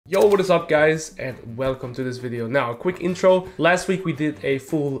Yo, what is up guys, and welcome to this video. Now, a quick intro. Last week we did a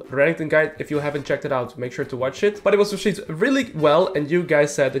full Renekton guide. If you haven't checked it out, make sure to watch it. But it was received really well, and you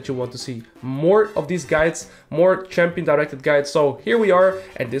guys said that you want to see more of these guides, more champion directed guides. So here we are,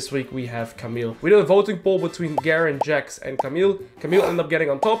 and this week we have Camille. We did a voting poll between Garen, Jax, and Camille. Camille ended up getting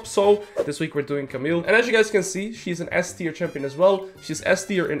on top, so this week we're doing Camille. And as you guys can see, she's an S tier champion as well. She's S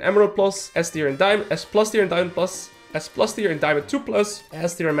tier in Emerald Plus, S tier in Diamond, S plus tier in Diamond Plus, S plus tier in Diamond 2 Plus,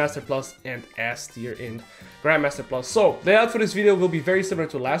 S tier in Master Plus, and S tier in Grandmaster Plus. So the layout for this video will be very similar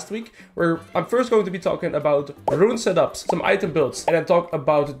to last week, where I'm first going to be talking about rune setups, some item builds, and then talk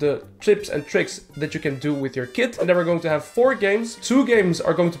about the tips and tricks that you can do with your kit. And then we're going to have 4 games. 2 games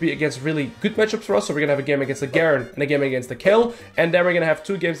are going to be against really good matchups for us. So we're gonna have a game against the Garen and a game against the Camille, and then we're gonna have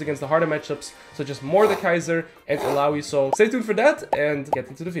 2 games against the harder matchups, such as Mordekaiser and Alois. So stay tuned for that and get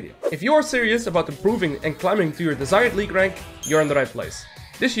into the video. If you are serious about improving and climbing to your desired league rank, you're in the right place.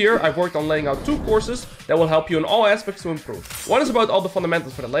 This year, I've worked on laying out 2 courses that will help you in all aspects to improve. One is about all the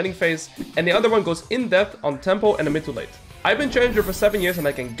fundamentals for the laning phase, and the other one goes in depth on tempo and the mid to late. I've been Challenger for 7 years, and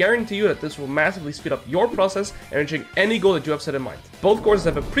I can guarantee you that this will massively speed up your process and reaching any goal that you have set in mind. Both courses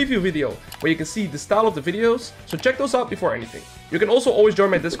have a preview video where you can see the style of the videos, so check those out before anything. You can also always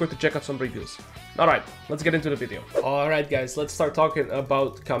join my Discord to check out some reviews. Alright, let's get into the video. Alright guys, let's start talking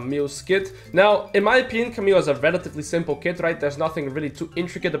about Camille's kit. Now, in my opinion, Camille has a relatively simple kit, right? There's nothing really too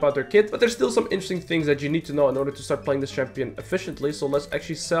intricate about her kit, but there's still some interesting things that you need to know in order to start playing this champion efficiently. So let's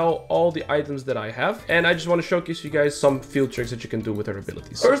actually sell all the items that I have, and I just want to showcase you guys some field tricks that you can do with her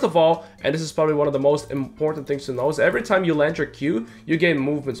abilities. First of all, and this is probably one of the most important things to know, is every time you land your Q, you gain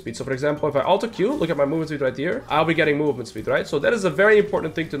movement speed. So for example, if I auto Q, look at my movement speed right here, I'll be getting movement speed, right? So that is a very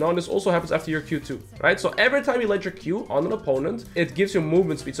important thing to know, and this also happens after your Q2, right? So every time you land your Q on an opponent, it gives you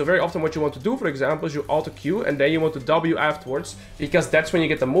movement speed. So very often what you want to do, for example, is you auto Q and then you want to W afterwards, because that's when you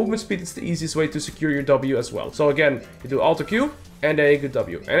get the movement speed. It's the easiest way to secure your W as well. So again, you do auto Q and then you get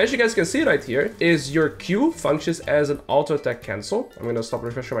W. And as you guys can see right here, is your Q functions as an auto attack cancel. I'm gonna stop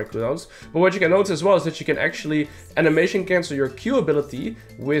refreshing my cooldowns. But what you can notice as well is that you can actually animation cancel your Q ability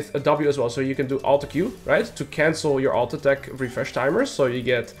with a W as well. So you can do auto Q, right, to cancel your auto attack refresh timers. So you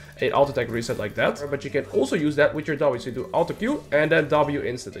get an auto attack reset like that. But you can also use that with your W. So you do auto Q and then W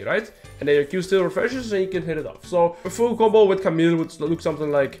instantly, right? And then your Q still refreshes and you can hit it off. So a full combo with Camille would look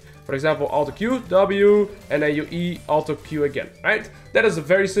something like, for example, auto Q, W, and then you E, auto Q again, right? That is a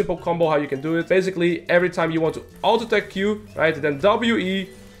very simple combo how you can do it. Basically, every time you want to auto attack Q, right, then W, E,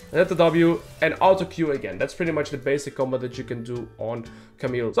 hit the W, and auto Q again. That's pretty much the basic combo that you can do on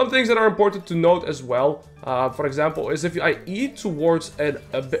Camille. Some things that are important to note as well, for example, is if I E towards an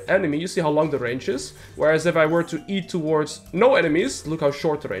enemy, you see how long the range is. Whereas if I were to E towards no enemies, look how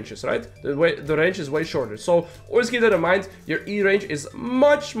short the range is, right? The range is way shorter. So always keep that in mind. Your E range is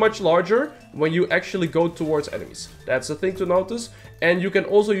much larger when you actually go towards enemies. That's a thing to notice. And you can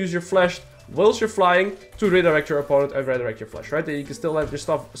also use your flash whilst you're flying to redirect your opponent and redirect your flash, right? Then you can still have your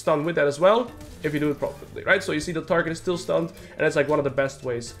stuff stunned with that as well if you do it properly, right? So you see the target is still stunned, and it's like one of the best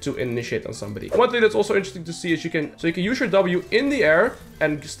ways to initiate on somebody. One thing that's also interesting to see is you can use your W in the air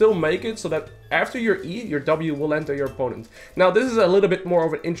and still make it so that after your E, your W will enter your opponent. Now, this is a little bit more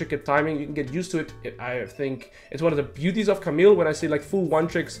of an intricate timing. You can get used to it. I think it's one of the beauties of Camille when I see like full one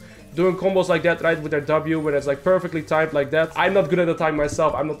tricks doing combos like that, right, with their W, when it's like perfectly timed like that. I'm not good at the time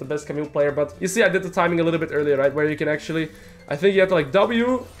myself. I'm not the best Camille player, but you see I did the timing a little bit earlier, right, where you can actually, I think you have to like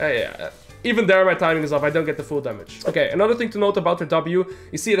W, yeah. Even there, my timing is off. I don't get the full damage. Okay, another thing to note about her W,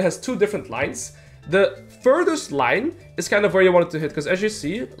 you see it has 2 different lines. The furthest line is kind of where you want it to hit, because as you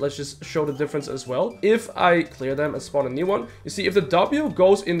see, let's just show the difference as well. If I clear them and spawn a new one, you see if the W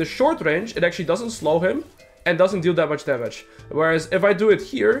goes in the short range, it actually doesn't slow him and doesn't deal that much damage. Whereas if I do it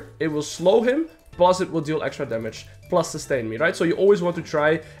here, it will slow him, plus it will deal extra damage, plus sustain me, right? So you always want to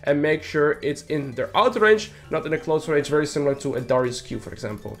try and make sure it's in their outer range, not in a close range, very similar to a Darius Q, for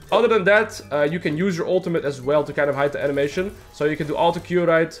example. Other than that, you can use your ultimate as well to kind of hide the animation. So you can do auto Q,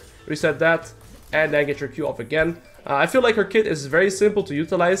 right, reset that, and then get your Q off again. I feel like her kit is very simple to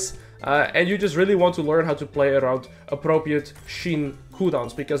utilize, and you just really want to learn how to play around appropriate Sheen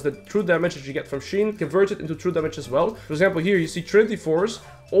cooldowns, because the true damage that you get from Sheen converts it into true damage as well. For example, here you see Trinity Force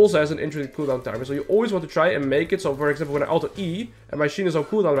also has an intricate cooldown timer, so you always want to try and make it so, for example, when I auto E and my Sheen is on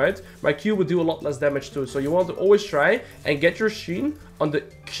cooldown, right, my Q would do a lot less damage too. So you want to always try and get your Sheen on the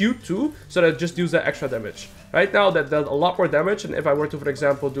Q2 so that it just deals that extra damage. Right now that dealt a lot more damage, and if I were to, for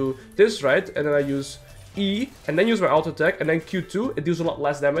example, do this, right, and then I use E, and then use my auto attack, and then Q2, it deals a lot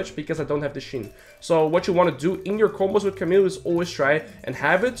less damage because I don't have the Sheen. So what you want to do in your combos with Camille is always try and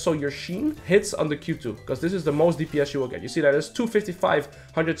have it so your Sheen hits on the Q2, because this is the most DPS you will get. You see that it's 255,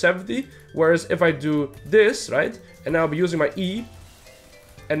 170, whereas if I do this, right, and now I'll be using my E,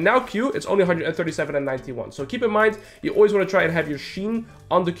 and now Q, it's only 137 and 91. So keep in mind, you always want to try and have your Sheen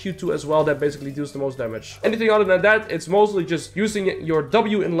on the Q2 as well. That basically deals the most damage. Anything other than that, it's mostly just using your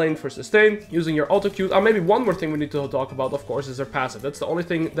W in lane for sustain, using your auto Q. Maybe one more thing we need to talk about, of course, is their passive. That's the only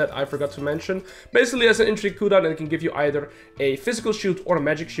thing that I forgot to mention. Basically, as an entry cooldown, it can give you either a physical shield or a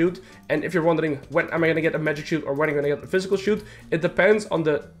magic shield. And if you're wondering, when am I going to get a magic shield or when am I going to get a physical shield, it depends on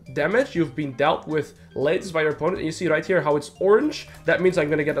the damage you've been dealt with latest by your opponent. And you see right here how it's orange. That means I'm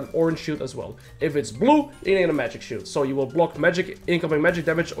going to get an orange shield as well. If it's blue, you're going to get a magic shield. So you will block incoming magic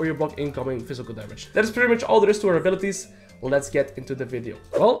damage, or you block incoming physical damage. That is pretty much all there is to our abilities. Let's get into the video.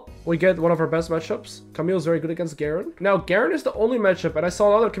 Well, we get one of our best matchups. Camille is very good against Garen. Now, Garen is the only matchup, and I saw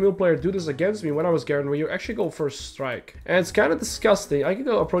another Camille player do this against me when I was Garen, where you actually go first strike. And it's kind of disgusting. I can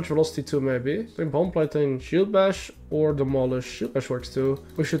go approach velocity too, maybe. Doing bomb plating, shield bash, or demolish. Shield bash works too.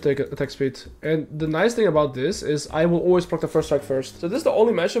 We should take attack speed. And the nice thing about this is I will always proc the first strike first. So this is the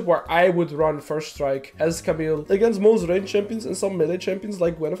only matchup where I would run first strike as Camille against most range champions and some melee champions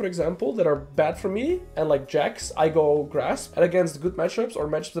like Gwen, for example, that are bad for me. And like Jax, I go grasp. And against good matchups or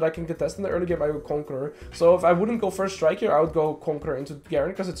matchups that I can contest in the early game, I would Conqueror. So if I wouldn't go first strike here, I would go Conqueror into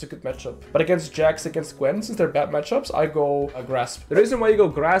Garen because it's a good matchup. But against Jax, against Gwen, since they're bad matchups, I go grasp. The reason why you go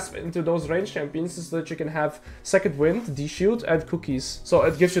grasp into those range champions is so that you can have second wind, D-shield, and cookies. So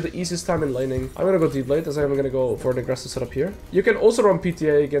it gives you the easiest time in laning. I'm gonna go deep late as I'm gonna go for an aggressive setup here. You can also run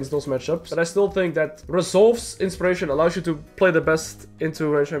PTA against those matchups, but I still think that Resolve's inspiration allows you to play the best into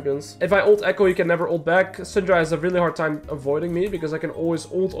range champions. If I ult Echo, you can never ult back. Syndra has a really hard time avoiding me because I can always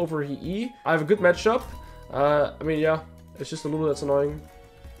ult over E. I have a good matchup. I mean, yeah, it's just a little that's annoying.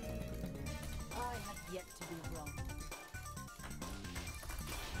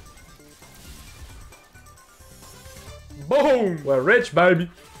 Boom! We're rich, baby.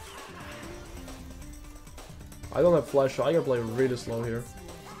 I don't have flash, so I gotta play really slow here.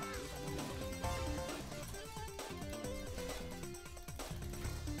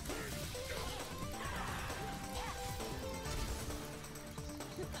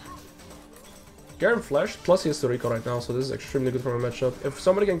 Garen flash, plus he has to recall right now, so this is extremely good for my matchup. If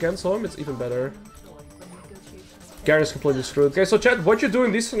somebody can cancel him, it's even better. Garen is completely screwed. Okay, so chat, what you do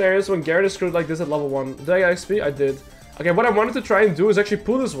in these scenarios when Garen is screwed like this at level 1? Did I get XP? I did. Okay, what I wanted to try and do is actually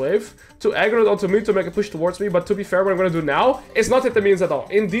pull this wave to aggro it onto me to make a push towards me, but to be fair, what I'm going to do now is not hit the minions at all.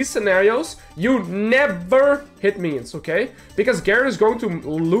 In these scenarios, you never hit minions, okay? Because Garen is going to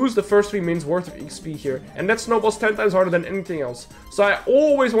lose the first 3 minions worth of XP here, and that snowballs 10 times harder than anything else. So I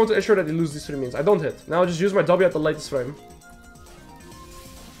always want to ensure that he loses these 3 minions. I don't hit. Now I just use my W at the latest frame.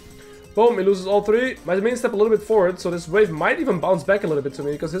 Boom, he loses all 3. My main step a little bit forward, so this wave might even bounce back a little bit to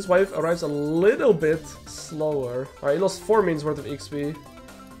me, because his wave arrives a little bit slower. Alright, he lost 4 minions worth of XP.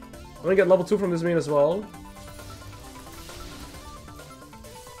 I'm gonna get level 2 from this minion as well.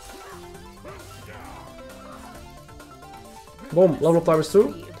 Boom, level up times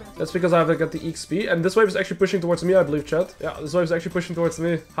 2. That's because I have got the XP, and this wave is actually pushing towards me, I believe, chat. Yeah, this wave is actually pushing towards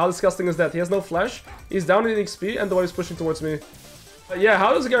me. How disgusting is that? He has no flash, he's down in XP, and the wave is pushing towards me. Yeah,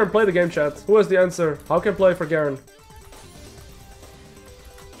 how does Garen play the game, chat? Who has the answer? How can I play for Garen?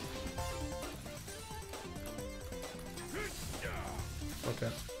 Okay.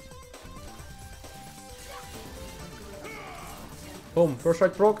 Boom, first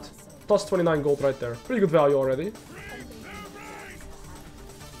strike procced. Plus 29 gold right there. Pretty good value already.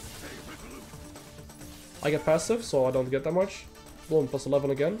 I get passive, so I don't get that much. Boom, plus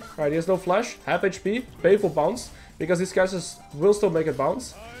 11 again. Alright, he has no flash. Half HP. Painful bounce. Because these guys will still make it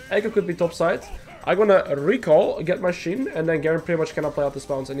bounce. Echo could be top side. I'm gonna recall, get my Sheen, and then Garen pretty much cannot play out this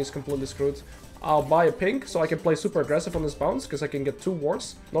bounce, and he's completely screwed. I'll buy a pink, so I can play super aggressive on this bounce, because I can get 2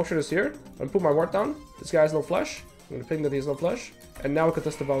 wards. Noxian is here. I'm gonna put my ward down. This guy has no flash. I'm gonna ping that he has no flash. And now I can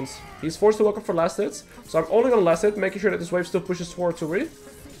test the bounce. He's forced to walk up for last hits, so I'm only gonna last hit, making sure that this wave still pushes forward to Re.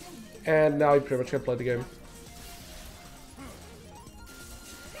 And now he pretty much can play the game.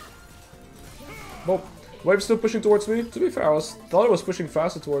 Boom. Wave's still pushing towards me. To be fair, I thought it was pushing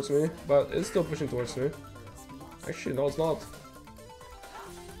faster towards me, but it's still pushing towards me. Actually, no, it's not.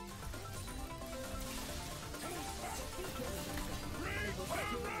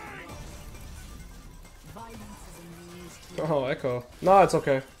 Oh, Echo. No, it's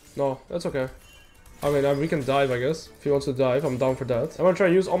okay. No, that's okay. I mean, we can dive, I guess. If he wants to dive, I'm down for that. I'm gonna try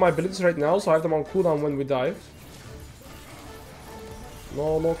and use all my abilities right now, so I have them on cooldown when we dive.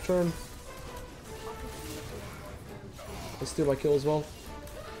 No, Nocturne. Let's steal my kill as well.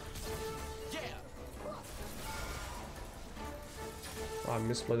 Oh, I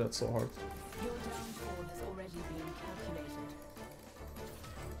misplayed that so hard.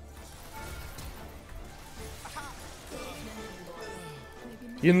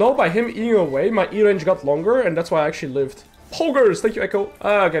 You know, by him eating away, my E range got longer, and that's why I actually lived. Pogers! Thank you, Echo.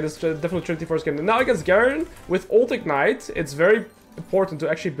 Okay, this is definitely Trinity Force game. Now against Garen, with Ult Ignite, it's very important to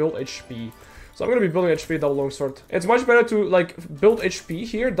actually build HP. So I'm gonna be building HP double longsword. It's much better to like build HP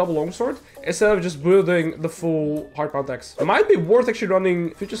here, double longsword, instead of just building the full hardbound axe. It might be worth actually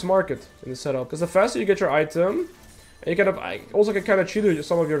running Futures Market in the setup, because the faster you get your item, and you kind of also can kind of cheat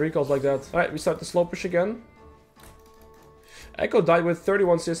some of your recalls like that. Alright, we start the slow push again. Echo died with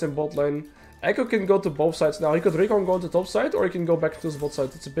 31 CS in bot lane. Echo can go to both sides now. He could recon go to top side, or he can go back to his bot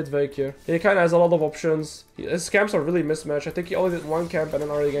side. It's a bit vague here. He kind of has a lot of options. His camps are really mismatched. I think he only did one camp and then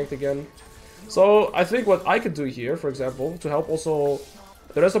already ganked again. So I think what I could do here, for example, to help also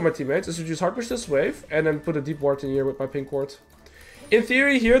the rest of my teammates, is to just hard push this wave and then put a deep ward in here with my pink ward. In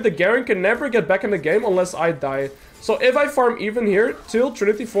theory here, the Garen can never get back in the game unless I die. So if I farm even here till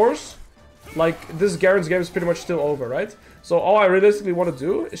Trinity Force, like this Garen's game is pretty much still over, right? So all I realistically want to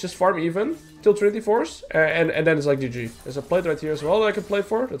do is just farm even till Trinity Force, and then it's like GG. There's a plate right here as well that I can play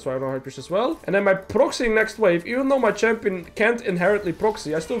for. That's why I'm on hard push as well. And then my proxying next wave, even though my champion can't inherently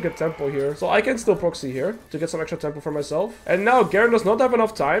proxy, I still get tempo here. So I can still proxy here to get some extra tempo for myself. And now Garen does not have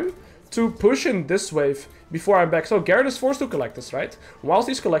enough time to push in this wave before I'm back. So Garen is forced to collect this, right? Whilst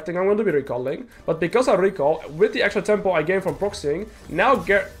he's collecting, I'm going to be recalling. But because I recall, with the extra tempo I gain from proxying, now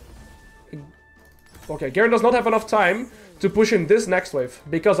Garen does not have enough time to push in this next wave,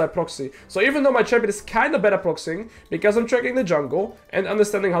 because I proxy. So even though my champion is kind of bad at proxying, because I'm tracking the jungle and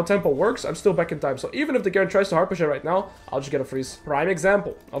understanding how tempo works, I'm still back in time. So even if the Garen tries to hard push it right now, I'll just get a freeze. Prime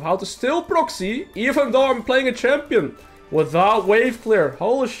example of how to still proxy, even though I'm playing a champion, without wave clear.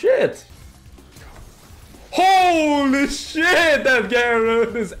 Holy shit! Holy shit, that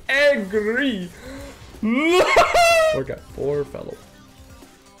Garen is angry! Okay, poor fellow.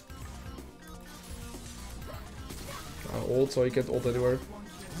 Ult, so he can't ult anywhere.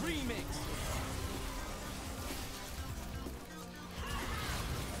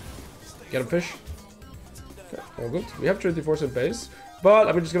 Get him, fish. Okay, all good. We have Trinity Force in base, but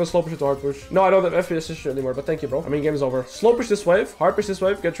I'm just gonna slow push it to hard push. No, I don't have FPS issue anymore, but thank you, bro. I mean, game is over. Slow push this wave, hard push this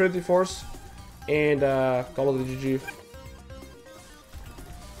wave, get Trinity Force, and call it the GG.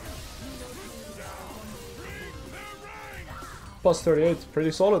 Plus 38, pretty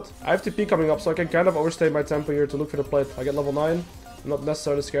solid. I have TP coming up, so I can kind of overstay my tempo here to look for the plate. I get level 9. I'm not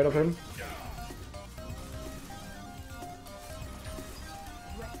necessarily scared of him.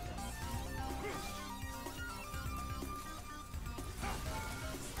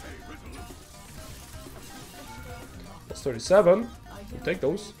 Plus 37. We'll take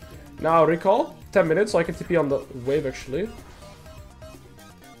those. Now recall. 10 minutes, so I can TP on the wave actually.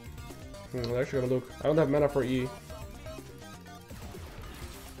 I'm actually gonna look. I don't have mana for E.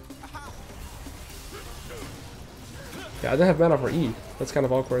 Yeah, I didn't have mana for E. That's kind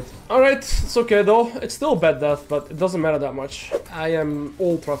of awkward. Alright, it's okay though. It's still bad death, but it doesn't matter that much. I am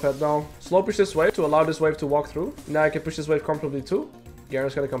ultra fed now. Slow push this wave to allow this wave to walk through. Now I can push this wave comfortably too.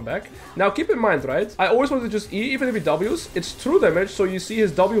 Garen's gonna come back. Now keep in mind, right? I always want to just E, even if he Ws. It's true damage, so you see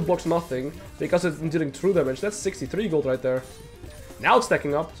his W blocks nothing because it's dealing true damage. That's 63 gold right there. Now it's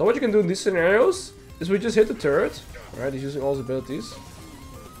stacking up. So what you can do in these scenarios is we just hit the turret. Alright, he's using all his abilities.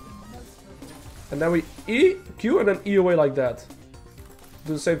 And then we E, Q, and then E away like that.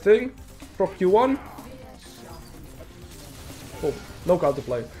 Do the same thing. Proc Q1. Oh, no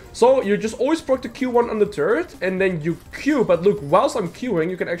counterplay. So you just always proc the Q1 on the turret, and then you Q. But look, whilst I'm Qing,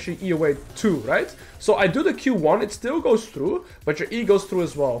 you can actually E away too, right? So I do the Q1, it still goes through, but your E goes through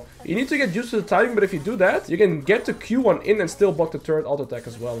as well. You need to get used to the timing, but if you do that, you can get the Q1 in and still block the turret auto attack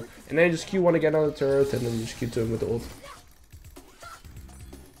as well. And then you just Q1 again on the turret, and then you just Q2 him with the ult.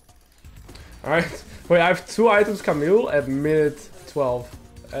 Alright, wait, I have 2 items Camille at minute 12.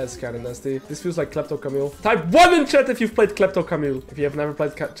 That's kind of nasty. This feels like Klepto Camille. Type 1 in chat if you've played Klepto Camille. If you have never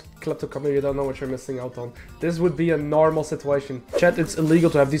played Klepto Camille, you don't know what you're missing out on. This would be a normal situation. Chat, it's illegal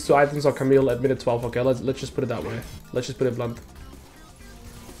to have these 2 items on Camille at minute 12. Okay, let's just put it that way. Let's just put it blunt.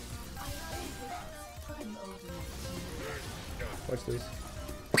 Watch this.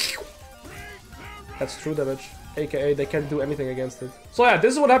 That's true damage. AKA, they can't do anything against it. So yeah,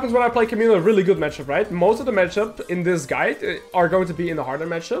 this is what happens when I play Camille in a really good matchup, right? Most of the matchups in this guide are going to be in the harder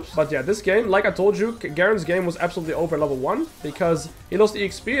matchups. But yeah, this game, like I told you, Garen's game was absolutely over level 1 because he lost the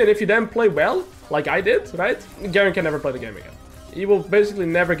EXP, and if you then play well, like I did, right? Garen can never play the game again. he will basically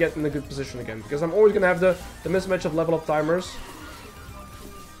never get in a good position again. Because I'm always going to have the mismatch of level up timers.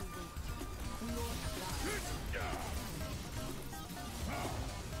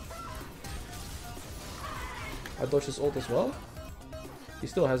 I dodged his ult as well. He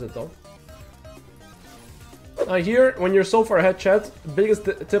still has it though. Here, when you're so far ahead, chat, biggest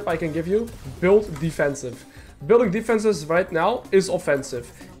tip I can give you, build defensive. Building defenses right now is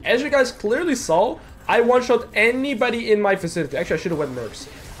offensive. As you guys clearly saw, I one-shot anybody in my vicinity. Actually, I should have went mercs.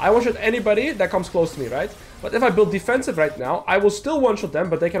 I one-shot anybody that comes close to me, right? But if I build defensive right now, I will still one-shot them,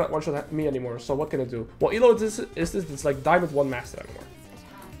 but they cannot one-shot me anymore. So what can I do? Well, Alois is this, it's like Diamond 1 Master anymore.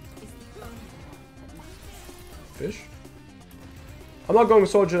 Fish? I'm not going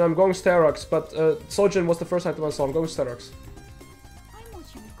Sojin, I'm going Sterox, but Sojin was the first item I saw. I'm going Sterox.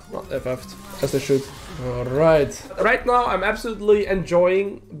 Not FF'd, as they should. Alright. Right now, I'm absolutely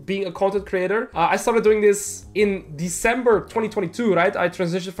enjoying being a content creator. I started doing this in December 2022, right? I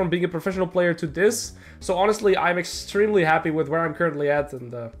transitioned from being a professional player to this. So honestly, I'm extremely happy with where I'm currently at,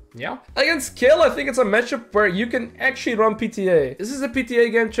 and yeah. Against Kill, I think it's a matchup where you can actually run PTA. This is a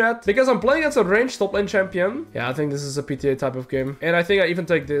PTA game, chat, because I'm playing against a ranged top lane champion. Yeah, I think this is a PTA type of game. And I think I even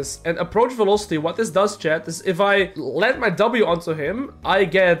take this. And approach velocity, what this does, chat, is if I land my W onto him, I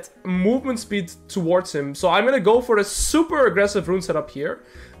get movement speed towards him. So I'm gonna go for a super aggressive rune setup here,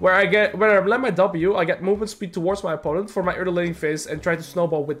 where when I land my W, I get movement speed towards my opponent for my early laning phase and try to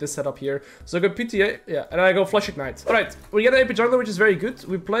snowball with this setup here. So I go PTA, yeah, and I go Flash Ignite. Alright, we get an AP jungler, which is very good.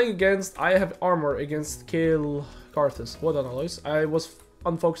 We're playing against, I have armor against Kill Karthus. Well done, Alois. I was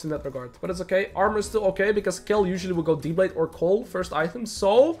unfocused in that regard, but it's okay. Armor is still okay because Kill usually will go D-Blade or Cole first item,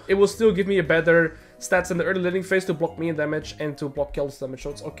 so it will still give me a better stats in the early laning phase to block me in damage and to block Kill's damage,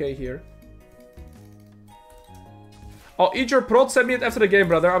 so it's okay here. Oh, eat your prod, send me it after the game,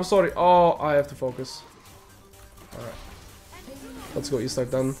 brother. I'm sorry. Oh, I have to focus. Alright. Let's go E-Start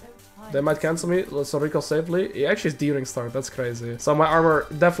then. They might cancel me. Let's recall safely. He actually is D-Ring start. That's crazy. So my armor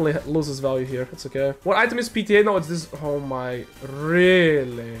definitely loses value here. It's okay. What item is PTA? No, it's this. Oh my.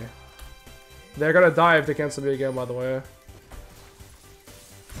 Really? They're gonna die if they cancel me again, by the way.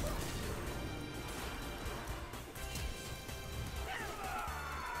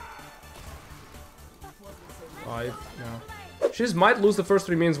 Yeah. She just might lose the first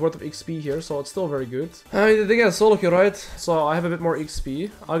 3 minions worth of XP here, so it's still very good. I mean, they get a solo kill, right? So I have a bit more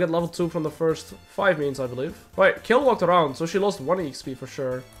XP. I'll get level 2 from the first 5 minions, I believe. Wait, Kill walked around, so she lost 1 XP for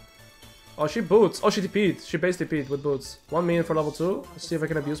sure. Oh, she boots. Oh, she TP'd. She base TP'd with boots. 1 minion for level 2. Let's see if I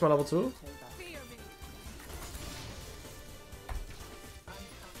can abuse my level 2.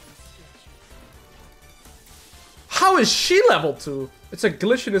 How is she level 2? It's a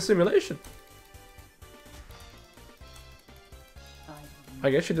glitch in the simulation. I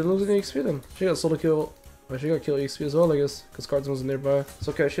guess she didn't lose any XP then. She got solo kill. Well, she got kill XP as well, I guess, because Cards was nearby. It's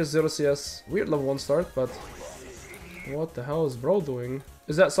okay, she has 0 CS. Weird level 1 start, but what the hell is bro doing?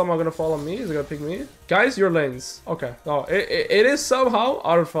 Is that somehow gonna fall on me? Is it gonna pick me? Guys, your lanes. Okay. Oh, it is somehow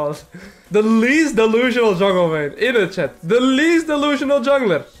our fault. The least delusional jungle main in the chat. The least delusional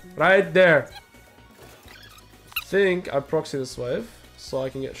jungler. Right there. Think I proxy this wave so I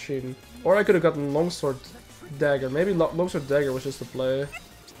can get Sheen. Or I could have gotten Longsword Dagger. Maybe Longsword Dagger was just the play.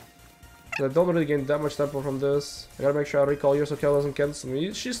 I don't really gain that much tempo from this. I gotta make sure I recall here so Kel doesn't cancel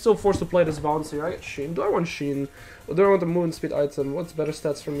me. She's still forced to play this bounce here. I get Sheen. Do I want Sheen? Or do I want the movement speed item? What's better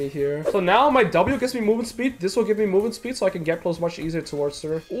stats for me here? So now my W gives me movement speed. This will give me movement speed so I can get close much easier towards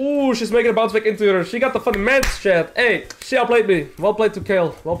her. Ooh, she's making a bounce back into her. She got the fundamentals, chat. Hey, she outplayed me. Well played to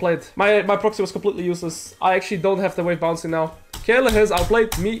Kale. Well played. My proxy was completely useless. I actually don't have the wave bouncing now. Kale has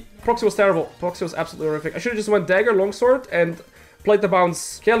outplayed me. Proxy was terrible. Proxy was absolutely horrific. I should have just went Dagger, Longsword, and played the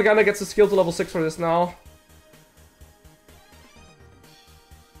bounce. Kale Gana gets a skill to level 6 for this now.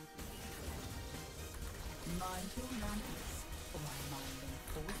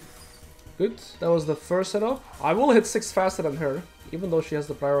 Good. That was the first setup. I will hit 6 faster than her, even though she has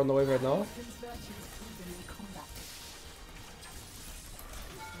the prior on the wave right now.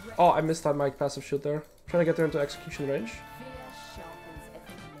 Oh, I missed that my passive shoot there. Trying to get her into execution range.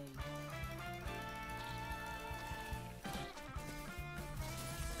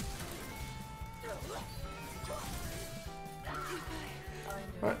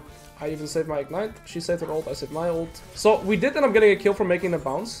 I even saved my ignite. She saved her ult, I saved my ult. So we did end up getting a kill from making a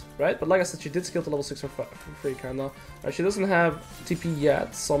bounce, right? But like I said, she did skill to level 6 for free, kinda. She doesn't have TP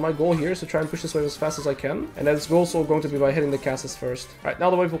yet, so my goal here is to try and push this wave as fast as I can. And that's also going to be by hitting the castles first. Right,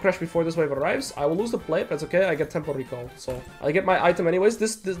 now the wave will crash before this wave arrives. I will lose the plate, but it's okay, I get tempo recall. So I get my item anyways.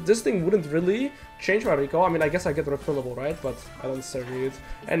 This thing wouldn't really change my recall. I mean, I guess I get refillable, right? But I don't necessarily need it.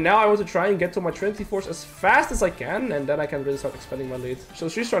 And now I want to try and get to my Trinity Force as fast as I can, and then I can really start expanding my lead. So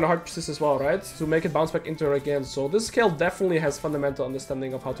she's trying to hard persist as well, right? To make it bounce back into her again. So this scale definitely has fundamental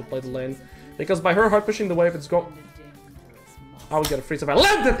understanding of how to play the lane. Because by her hard pushing the wave, it's go... I would get a freeze if I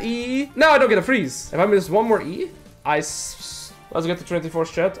land that E! No, I don't get a freeze! If I miss one more E, let's get the Trinity Force,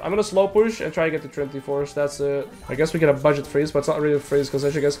 chat. I'm gonna slow push and try to get the Trinity Force. That's it. I guess we get a budget freeze, but it's not really a freeze because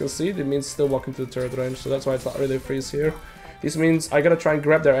as you guys can see, it means still walking to the turret range. So that's why it's not really a freeze here. This means I gotta try and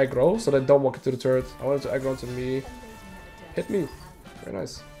grab their aggro so they don't walk into the turret. I want it to aggro onto me. Hit me. Very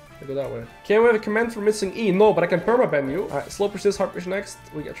nice. I go that way. Can we have a command for missing E? No, but I can permaban you. Alright, slow push this, hard push next.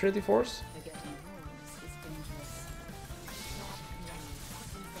 We get Trinity Force.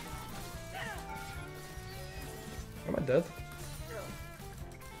 Am I dead?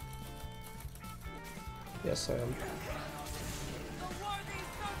 Yes, I am.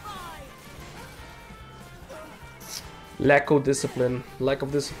 Lack of discipline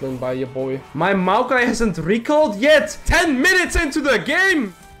by your boy. My Maokai hasn't recalled yet! 10 minutes into the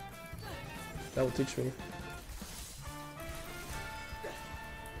game! That will teach me.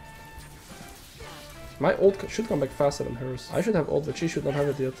 My ult should come back faster than hers. I should have ult, but she should not have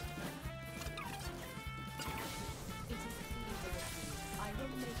it yet.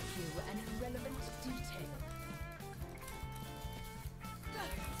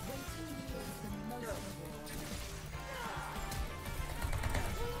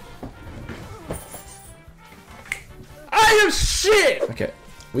 I am shit! Okay,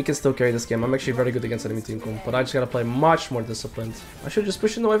 we can still carry this game. I'm actually very good against enemy team comp, but I just gotta play much more disciplined. I should just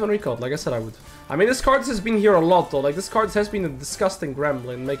push in the wave and recall, like I said I would. I mean, this card has been here a lot though. Like, this card has been a disgusting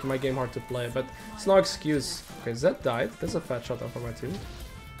gremlin, making my game hard to play, but it's no excuse. Okay, Zed died. That's a fat shot out for my team.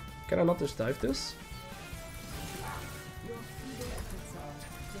 Can I not just dive this?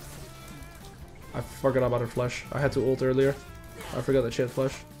 I forgot about her flash. I had to ult earlier. I forgot that she had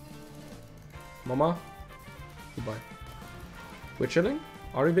flash. Mama, goodbye. We're chilling?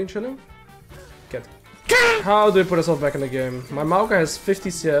 Are we being chilling? Get. How do we put ourselves back in the game? My Maokai has 50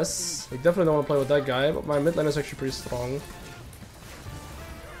 CS. We definitely don't want to play with that guy, but my mid lane is actually pretty strong.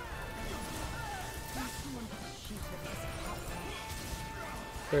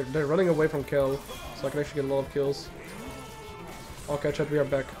 They're running away from kill, so I can actually get a lot of kills. Okay, chat, we are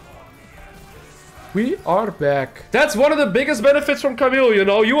back. We are back. That's one of the biggest benefits from Camille, you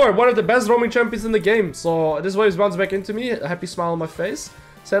know. You are one of the best roaming champions in the game. So this wave bounces back into me. A happy smile on my face.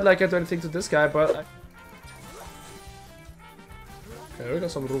 Sadly, I can't do anything to this guy, but... Okay, we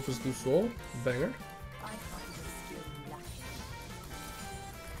got some Rufus do so. Banger.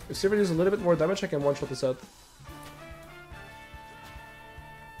 If Sivir does a little bit more damage, I can one-shot this out.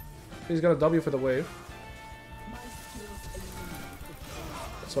 He's gonna W for the wave.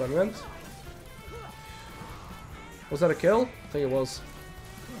 That's what I meant. Was that a kill? I think it was.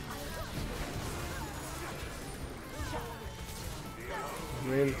 I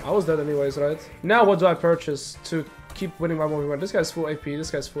mean, I was dead anyways, right? Now what do I purchase to keep winning my 1v1? This guy's full AP, this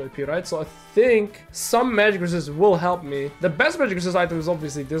guy's full AP, right? So I think some magic resist will help me. The best magic resist item is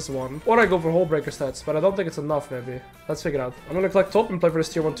obviously this one. Or I go for Hull Breaker stats, but I don't think it's enough maybe. Let's figure it out. I'm gonna collect top and play for this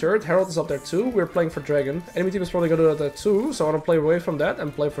tier 1 turret. Herald is up there too. We're playing for Dragon. Enemy team is probably gonna do that too, so I wanna play away from that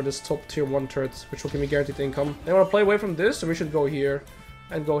and play for this top tier 1 turret, which will give me guaranteed income. They wanna play away from this, so we should go here.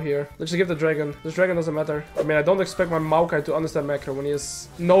 And go here. Let's just give the dragon. This dragon doesn't matter. I mean, I don't expect my Maokai to understand macro when he has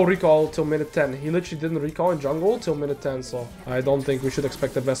no recall till minute 10. He literally didn't recall in jungle till minute 10, so I don't think we should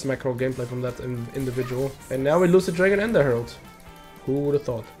expect the best macro gameplay from that individual. And now we lose the dragon and the herald. Who would have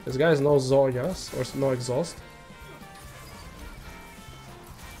thought? This guy has no Zoyas or no exhaust.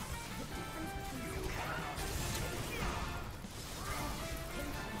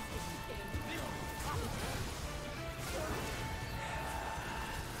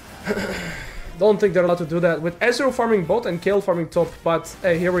 Don't think they're allowed to do that with Ezreal farming bot and Kale farming top, but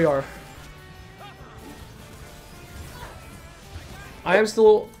hey, here we are. I am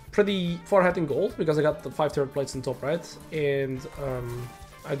still pretty far ahead in gold because I got the 5 turret plates in top, right? And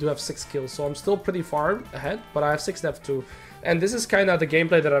I do have 6 kills, so I'm still pretty far ahead, but I have 6 left too. And this is kind of the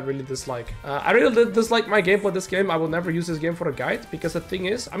gameplay that I really dislike. I really dislike my gameplay this game. I will never use this game for a guide, because the thing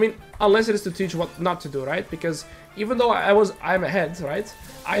is, I mean, unless it is to teach what not to do, right? Because even though I'm ahead, right?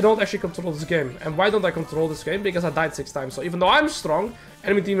 I don't actually control this game. And why don't I control this game? Because I died 6 times. So even though I'm strong,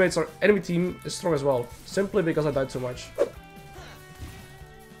 enemy team is strong as well. Simply because I died too much.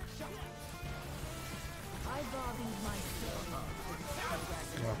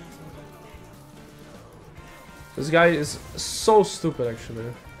 This guy is so stupid, actually.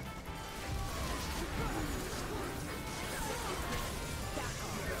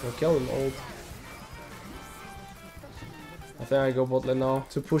 I'll kill him, old. I think I go bot lane now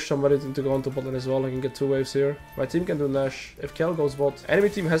to push somebody to go into bot lane as well. I can get 2 waves here. My team can do Nash. If Kel goes bot, enemy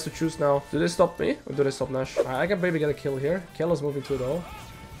team has to choose now. Do they stop me or do they stop Nash? I can maybe get a kill here. Kel is moving too though.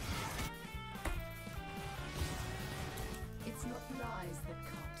 It's not lies that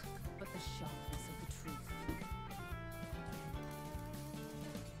cut, but the sharpness of the truth.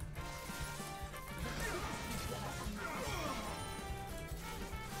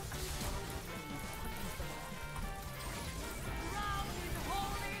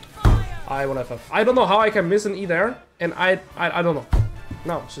 I want FF. I don't know how I can miss an E there, and I don't know.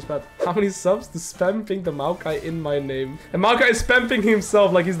 No, it's just bad. How many subs to spamming the Maokai in my name? And Maokai is spamming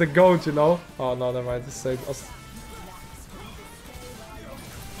himself like he's the GOAT, you know? Oh no, never mind. This saved us.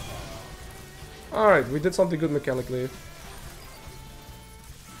 Alright, we did something good mechanically.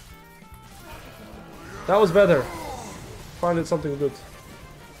 That was better. Finally did something good.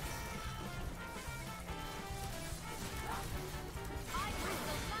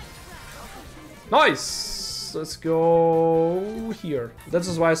 Nice! Let's go here. This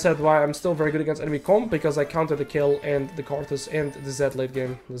is why I said why I'm still very good against enemy comp, because I counted the kill and the Cortus and the Z late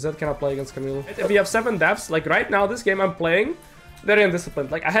game. The Z cannot play against Camille. If we have 7 deaths, like right now, this game I'm playing very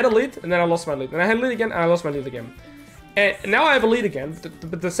undisciplined. Like I had a lead and then I lost my lead. And I had a lead again and I lost my lead again. And now I have a lead again.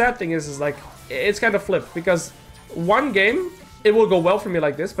 But the sad thing is like, it's kind of flipped, because one game, it will go well for me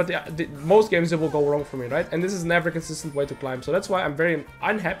like this, but most games it will go wrong for me, right? And this is never a consistent way to climb. So that's why I'm very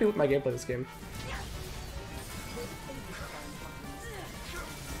unhappy with my gameplay this game.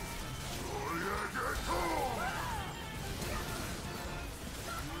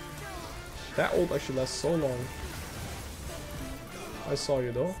 That ult actually lasts so long. I saw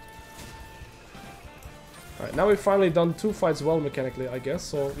you though. Alright, now we've finally done 2 fights well mechanically, I guess.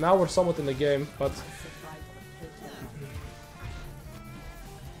 So now we're somewhat in the game, but...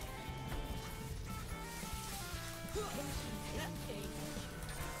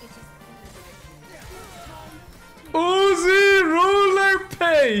 Uzi ruler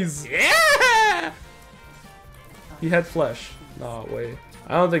pace! Yeah! He had flash. No way.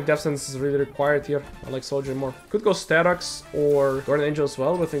 I don't think Death Sense is really required here. I like Soldier more. Could go Starax or Guardian Angel as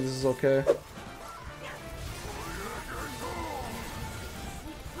well, but I think this is okay.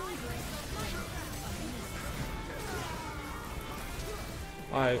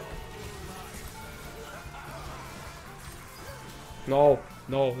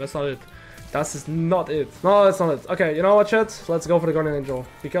 No, that's not it. That is not it. No, that's not it. Okay, you know what, chat? Let's go for the Guardian Angel.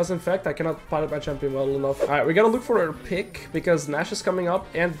 Because, in fact, I cannot pilot my champion well enough. Alright, we gotta look for a pick, because Nash is coming up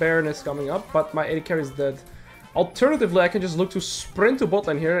and Baron is coming up, but my AD carry is dead. Alternatively, I can just look to sprint to bot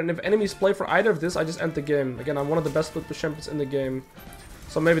lane here, and if enemies play for either of this, I just end the game. Again, I'm one of the best split push champions in the game.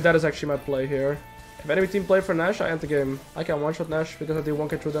 So maybe that is actually my play here. If enemy team play for Nash, I end the game. I can one-shot Nash because I do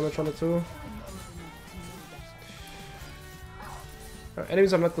 1k true damage on it too.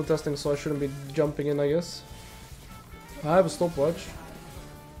 Enemies I'm not contesting, so I shouldn't be jumping in, I guess. I have a stopwatch.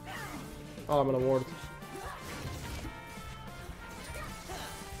 Oh, I'm in a ward.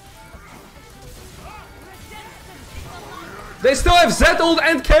 They still have Z ult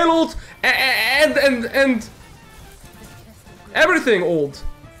and K ult and everything old.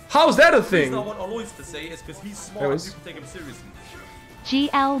 How's that a thing? What Alois to say is because he's smart. Anyways. You can take him seriously.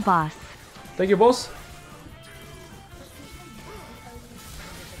 GL boss. Thank you, boss.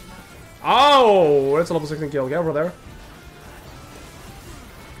 Oh, that's a level 16 kill. Get over there.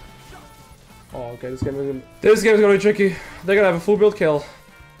 Oh, okay. This game is gonna be tricky. They're gonna have a full build kill.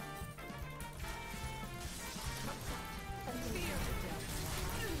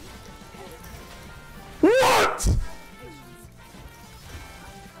 What?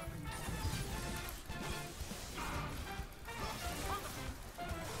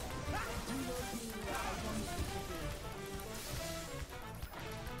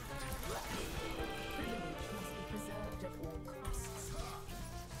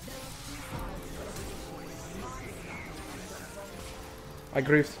 I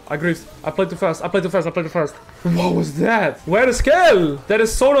griefed. I griefed. I played too fast. I played too fast. I played too fast. What was that? Where is Kel? That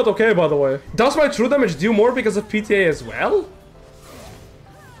is so not okay, by the way. Does my true damage do more because of PTA as well?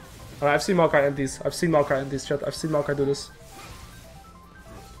 Alright, I've seen Maokai end these. I've seen Maokai end these, chat. I've seen Maokai do this.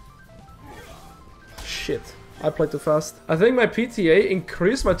 Shit. I played too fast. I think my PTA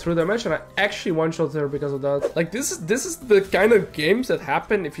increased my true damage and I actually one-shot her because of that. Like, this is the kind of games that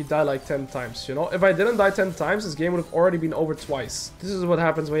happen if you die like 10 times, you know? If I didn't die 10 times, this game would have already been over twice. This is what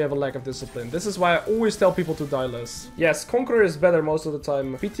happens when you have a lack of discipline. This is why I always tell people to die less. Yes, Conqueror is better most of the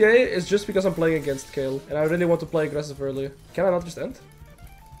time. PTA is just because I'm playing against Kale and I really want to play aggressive early. Can I not just end?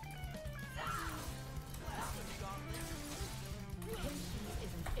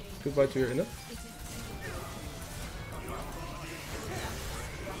 Goodbye to your inner.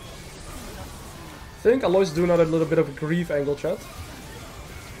 I think Alois is doing out a little bit of a grief angle, chat.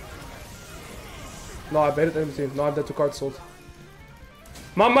 No, I baited in between. No, I'm dead to card sold.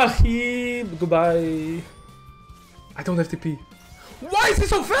 Mama goodbye. I don't have TP. Why is he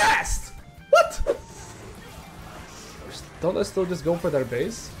so fast? What? Don't I still just go for their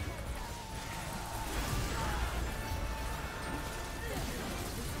base?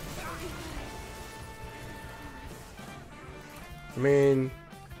 I mean,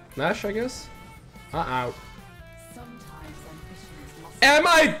 Nash, I guess? Uh-oh. Am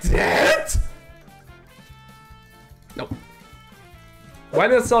I dead? Nope. Why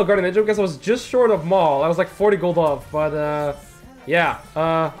did I sell Guardian Angel? Because I was just short of Maul. I was like 40 gold off, but yeah,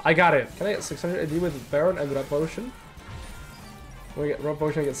 I got it. Can I get 600 AD with Baron and Red Potion? When I get Red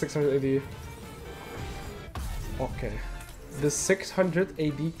Potion, I get 600 AD. Okay. The 600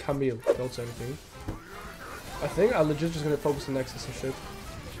 AD Camille. Don't say anything. I think I'm legit just gonna focus on Nexus and shit.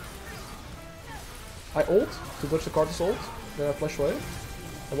 I ult to dodge the Cartus ult, then I flash away.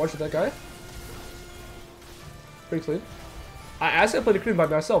 I watch that guy. Pretty clean. I actually played the clean by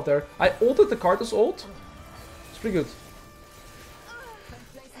myself there. I ulted the Cartus ult. It's pretty good.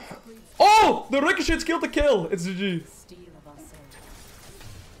 Oh! The ricochets killed the kill! It's GG.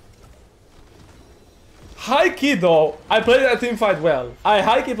 High key though, I played that team fight well. I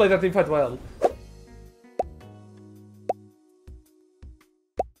high key played that team fight well.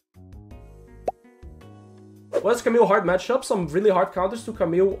 What's Camille hard matchup? Some really hard counters to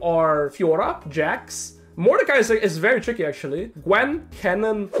Camille are Fiora, Jax. Mordecai is very tricky actually. Gwen,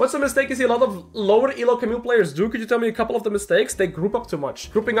 Cannon. What's the mistake you see a lot of lower elo Camille players do? Could you tell me a couple of the mistakes? They group up too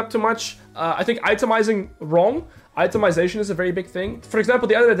much. Grouping up too much. I think itemizing wrong. Itemization is a very big thing. For example,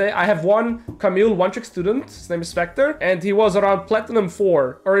 the other day, I have one Camille one-trick student. His name is Spectre. And he was around Platinum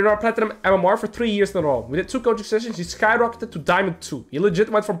 4, or around Platinum MMR for 3 years in a row. We did 2 coaching sessions. He skyrocketed to Diamond 2. He legit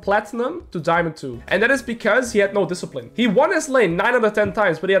went from Platinum to Diamond 2. And that is because he had no discipline. He won his lane 9 out of 10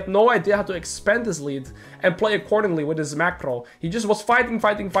 times, but he had no idea how to expand his lead and play accordingly with his macro. He just was fighting,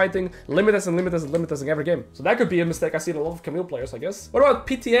 limiting every game. So that could be a mistake I see in a lot of Camille players, I guess. What about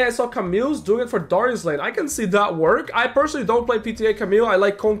PTA? I saw Camille's doing it for Darius lane. I can see that work. I personally don't play PTA Camille. I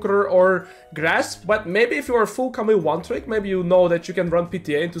like Conqueror or Grasp, but maybe if you're a full Camille one-trick, maybe you know that you can run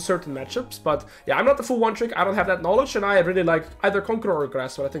PTA into certain matchups. But yeah, I'm not the full one-trick. I don't have that knowledge, and I really like either Conqueror or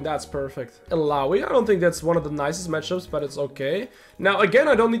Grasp, but I think that's perfect. Alois, I don't think that's one of the nicest matchups, but it's okay. Now, again,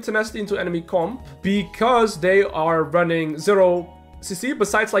 I don't need Tenacity into enemy comp because they are running 0 CC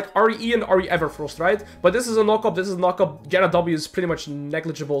besides like RE and RE Everfrost, right? But this is a knockup, this is a knockup. Jana W is pretty much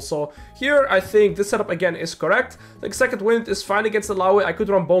negligible. So here I think this setup again is correct. Like second wind is fine against Alois. I could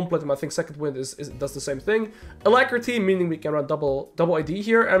run Bone Platinum. I think second wind does the same thing. Alacrity, meaning we can run double AD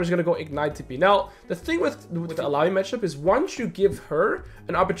here. And I'm just gonna go Ignite TP. Now the thing with the Alois matchup is once you give her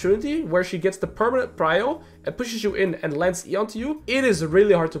an opportunity where she gets the permanent prio and pushes you in and lands E onto you, it is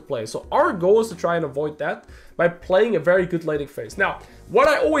really hard to play. So our goal is to try and avoid that by playing a very good laning phase. Now, what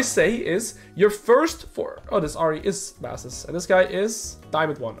I always say is your first four... Oh, this Ari is Bassus, and this guy is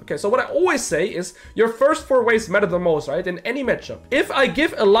Diamond 1. Okay, so what I always say is your first 4 waves matter the most, right? In any matchup. If I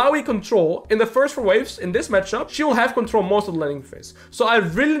give Alois control in the first 4 waves in this matchup, she will have control most of the laning phase. So I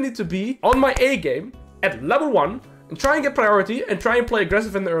really need to be on my A game at level 1 and try and get priority and try and play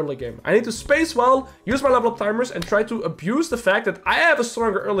aggressive in the early game. I need to space well, use my level up timers, and try to abuse the fact that I have a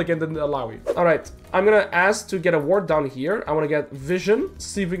stronger early game than the Alois. Alright, I'm gonna ask to get a ward down here. I want to get vision,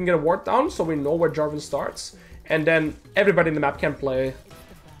 see if we can get a ward down so we know where Jarvan starts. And then everybody in the map can play.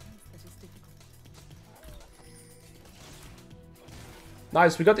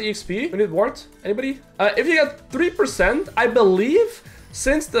 Nice, we got the EXP. We need ward. Anybody? If you get 3%, I believe...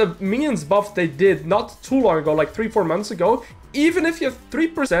 Since the minions buff they did not too long ago, like 3-4 months ago, even if you have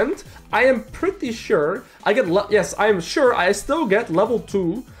 3%, I am pretty sure I get, yes, I am sure I still get level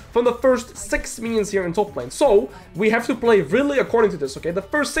 2 from the first 6 minions here in top lane. So we have to play really according to this, okay? The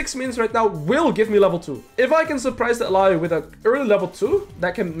first 6 minions right now will give me level 2. If I can surprise the Alois with an early level 2,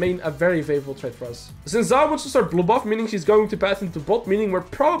 that can mean a very favorable trade for us. Since Zhao wants to start blue buff, meaning she's going to path into bot, meaning we're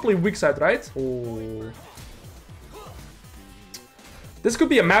probably weak side, right? Oh. This could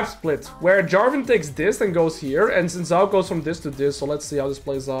be a map split, where Jarvan takes this and goes here, and since Zhao goes from this to this, so let's see how this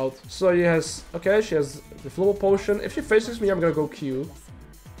plays out. So he has, okay, she has the Refillable Potion. If she faces me, I'm gonna go Q.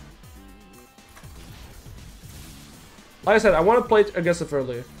 Like I said, I want to play aggressive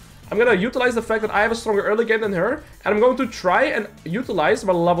early. I'm gonna utilize the fact that I have a stronger early game than her, and I'm going to try and utilize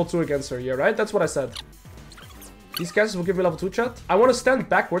my level 2 against her here, right? That's what I said. These casters will give me level 2, chat. I want to stand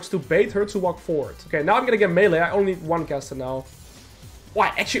backwards to bait her to walk forward. Okay, now I'm gonna get melee. I only need 1 caster now. Oh, I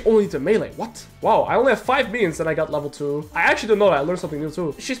actually only need a melee. What? Wow, I only have 5 minions and I got level 2. I actually don't know that. I learned something new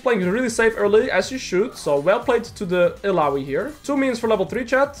too. She's playing really safe early, as she should. So well played to the Alois here. 2 minions for level 3,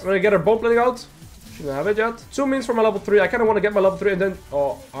 chat. I'm gonna get her bomb plating out. She doesn't have it yet. 2 minions for my level 3. I kind of want to get my level 3 and then...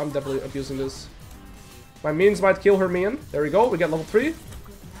 Oh, I'm definitely abusing this. My minions might kill her minion. There we go. We get level 3.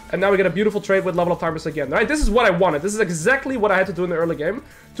 And now we get a beautiful trade with level up timers again. Right, this is what I wanted. This is exactly what I had to do in the early game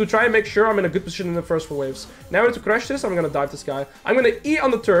to try and make sure I'm in a good position in the first 4 waves. Now I need to crash this. I'm gonna dive this guy. I'm gonna E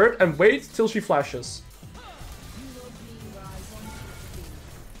on the turret and wait till she flashes.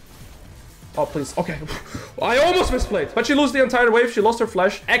 Oh, please. Okay. I almost misplayed. But she lost the entire wave. She lost her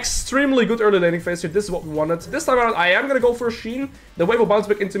flash. Extremely good early laning phase here. This is what we wanted. This time around, I am going to go for a Sheen. The wave will bounce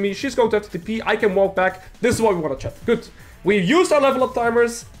back into me. She's going to have to TP. I can walk back. This is what we want to chat. Good. We used our level up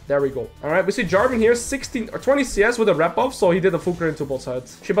timers. There we go. Alright, we see Jarvan here, 16 or 20 CS with a wrap off. So he did a full clear into both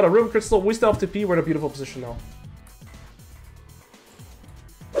sides. She bought a Ruin Crystal. We still have TP. We're in a beautiful position now.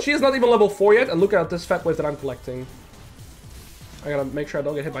 She is not even level 4 yet. And look at this fat wave that I'm collecting. I gotta make sure I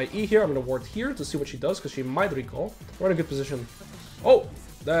don't get hit by E here. I'm gonna ward here to see what she does, because she might recall. We're in a good position. Oh,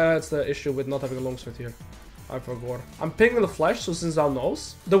 that's the issue with not having a longsword here. I forgot. I'm pinging the flash, so since Zhao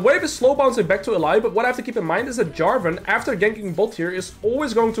knows. The wave is slow bouncing back to Alois, but what I have to keep in mind is that Jarvan, after ganking bot here, is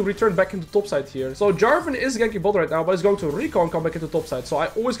always going to return back into topside here. So Jarvan is ganking bot right now, but is going to recall and come back into topside. So I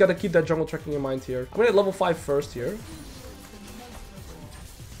always gotta keep that jungle tracking in mind here. I'm gonna hit level 5 first here.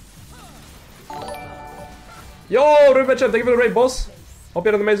 Yo, Ruben Chat, thank you for the raid, boss. Hope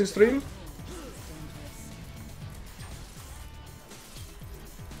you had an amazing stream.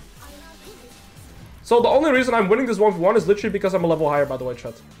 So the only reason I'm winning this 1v1 is literally because I'm a level higher, by the way,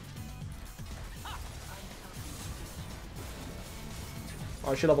 chat.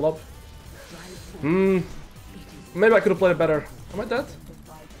 Oh, she leveled up. Maybe I could have played it better. Am I dead?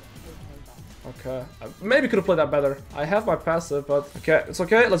 Okay, maybe could have played that better. I have my passive, but okay, it's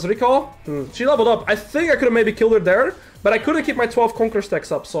okay. Let's recall. She leveled up. I think I could have maybe killed her there, but I couldn't keep my 12 conquer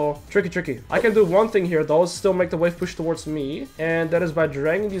stacks up, so tricky. I can do one thing here though, still make the wave push towards me, and that is by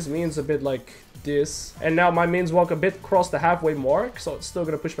dragging these minions a bit like this. And now my minions walk a bit across the halfway mark, so it's still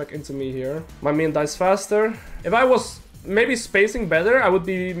gonna push back into me here. My minion dies faster. If I was maybe spacing better, I would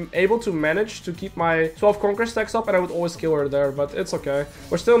be able to manage to keep my 12 conquer stacks up, and I would always kill her there, but it's okay.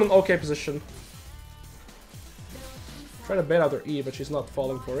 We're still in an okay position. Try to bait out her E, but she's not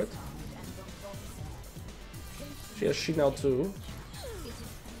falling for it. She has She now too.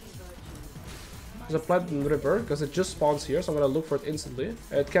 There's a Platinum River, because it just spawns here, so I'm gonna look for it instantly.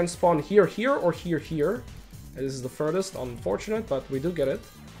 It can spawn here, or here. This is the furthest, unfortunate, but we do get it.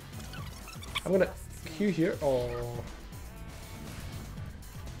 I'm gonna Q here. Oh.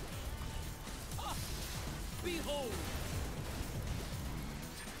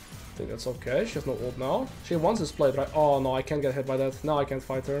 I think that's okay. She has no ult now. She wants this plate, right? Oh no, I can't get hit by that. No, I can't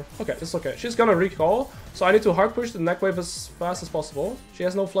fight her. Okay, it's okay. She's gonna recall, so I need to hard push the neck wave as fast as possible. She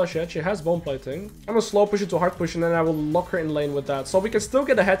has no flash yet. She has bone plating. I'm gonna slow push it to hard push, and then I will lock her in lane with that. So we can still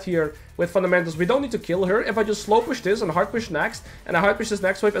get ahead here with fundamentals. We don't need to kill her. If I just slow push this and hard push next, and I hard push this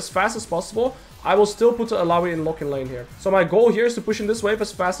next wave as fast as possible, I will still put the Alois in lock in lane here. So my goal here is to push in this wave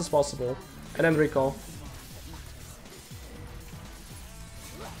as fast as possible, and then recall.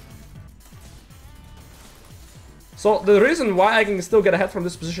 So the reason why I can still get ahead from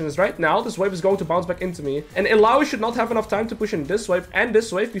this position is right now this wave is going to bounce back into me, and Alois should not have enough time to push in this wave and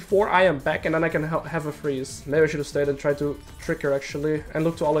this wave before I am back, and then I can have a freeze. Maybe I should have stayed and tried to trick her actually and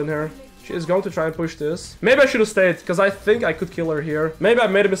look to all in her. She is going to try and push this. Maybe I should have stayed, because I think I could kill her here. Maybe I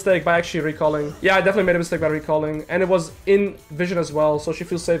made a mistake by actually recalling. Yeah, I definitely made a mistake by recalling, and it was in vision as well, so she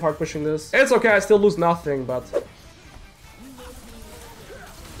feels safe hard pushing this. It's okay, I still lose nothing, but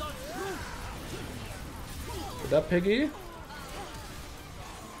that piggy.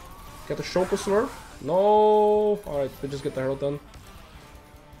 Get the Shoko Smurf. No. Alright, we just get the Herald done.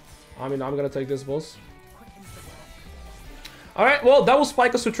 I mean, I'm gonna take this boss. Alright, well, that will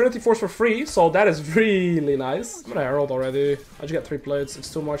spike us to Trinity Force for free, so that is really nice. I'm gonna Herald already. I just got 3 plates.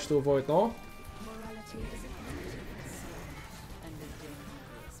 It's too much to avoid, no? Morality is a consequence, and the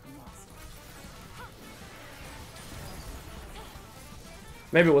dangerous must.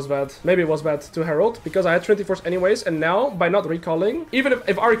 Maybe it was bad. Maybe it was bad to Herald, because I had Trinity Force anyways, and now, by not recalling, even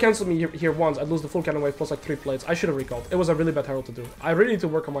if Ari cancelled me here once, I'd lose the full cannon wave plus like 3 plates. I should have recalled. It was a really bad Herald to do. I really need to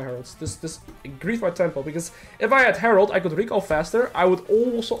work on my Heralds. This griefed my tempo, because if I had Herald, I could recall faster. I would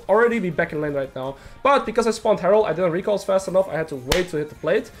also already be back in lane right now. But because I spawned Herald, I didn't recall fast enough. I had to wait to hit the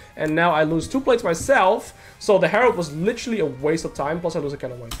plate, and now I lose 2 plates myself, so the Herald was literally a waste of time, plus I lose a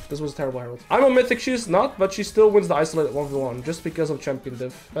cannon wave. This was a terrible Herald. I'm on Mythic, she's not, but she still wins the isolated 1v1, just because of champion div.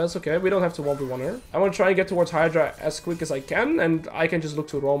 That's okay, we don't have to 1v1 her. I want to try and get towards Hydra as quick as I can, and I can just look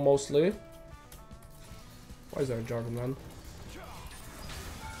to roam mostly. Why is there a Jarvan, man?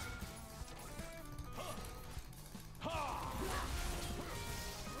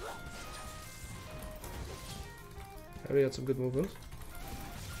 Maybe had some good movement.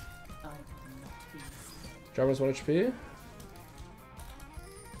 Jarvan's 1 HP.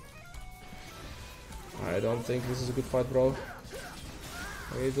 I don't think this is a good fight, bro.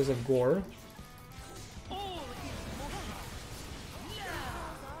 He does have gore.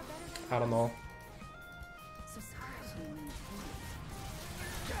 I don't know.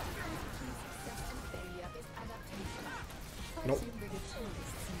 Nope.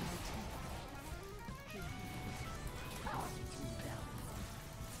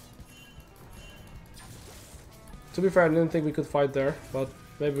 To be fair, I didn't think we could fight there, but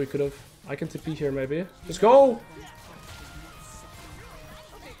maybe we could have. I can TP here, maybe. Just go!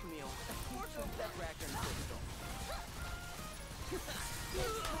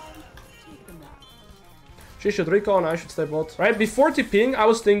 She should recall and I should stay bot. Right, before TPing, I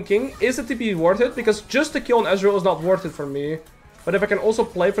was thinking, is the TP worth it? Because just the kill on Ezreal is not worth it for me. But if I can also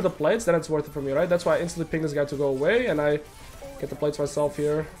play for the plates, then it's worth it for me, right? That's why I instantly ping this guy to go away, and I get the plates myself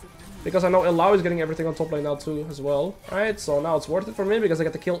here. Because I know Alois is getting everything on top lane now too, as well. Right, so now it's worth it for me, because I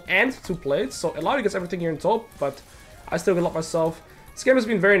get the kill and 2 plates. So Alois gets everything here in top, but I still get a lot myself. This game has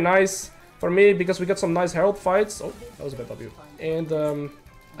been very nice for me, because we got some nice Herald fights. Oh, that was a bad W. And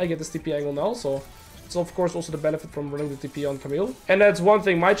I get this TP angle now, so... it's of course also the benefit from running the TP on Camille. And that's one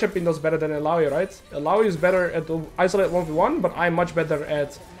thing my champion does better than Alois, right? Alois is better at the isolate 1v1, but I'm much better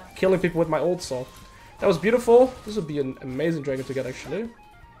at killing people with my ult, so... that was beautiful. This would be an amazing dragon to get, actually.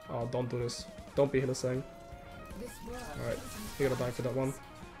 Oh, don't do this. Don't be Hylissang. Alright, you gotta die for that one.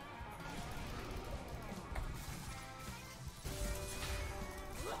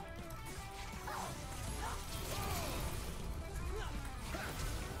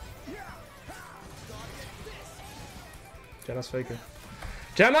 Janna's Faker.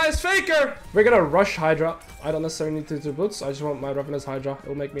 Janna is Faker! We're gonna rush Hydra. I don't necessarily need to do boots. I just want my Ravenous Hydra. It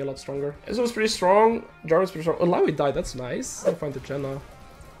will make me a lot stronger. This was pretty strong. Jarvan's pretty strong. Alois died. That's nice. I'll find the Janna.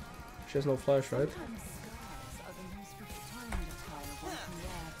 She has no flash, right?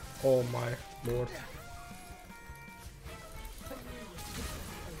 Oh my lord.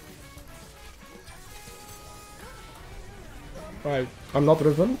 Right, I'm not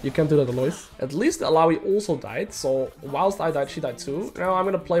Riven. You can't do that, Alois. At least Alois also died, so whilst I died, she died too. Now I'm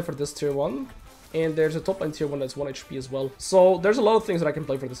gonna play for this tier 1. And there's a top lane tier 1 that's 1 HP as well. So there's a lot of things that I can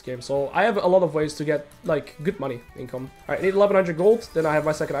play for this game. So I have a lot of ways to get, like, good money income. Alright, I need 1100 gold, then I have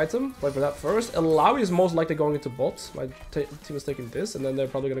my second item. Play for that first. Alois is most likely going into bot. My team is taking this, and then they're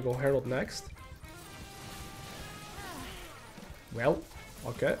probably gonna go Herald next. Well,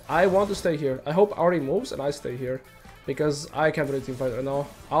 okay. I want to stay here. I hope Ari moves and I stay here. Because I can't really teamfight right now.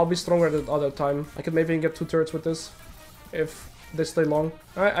 I'll be stronger at the other time. I could maybe get 2 turrets with this. If they stay long.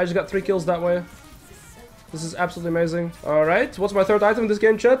 Alright, I just got 3 kills that way. This is absolutely amazing. Alright, what's my third item in this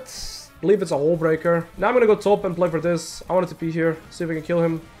game, chat? I believe it's a Hole Breaker. Now I'm gonna go top and play for this. I want to TP here. See if I can kill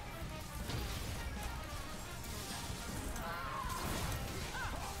him.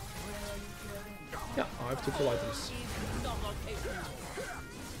 Yeah, I have 2 cool items.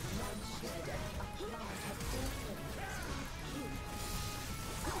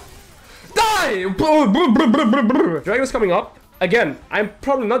 Dragon is coming up. Again, I'm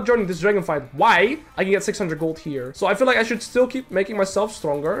probably not joining this dragon fight. Why? I can get 600 gold here. So I feel like I should still keep making myself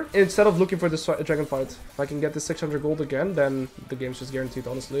stronger instead of looking for this dragon fight. If I can get this 600 gold again, then the game's just guaranteed,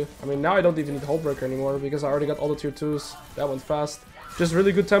 honestly. I mean, now I don't even need Hullbreaker anymore because I already got all the tier 2s. That went fast. Just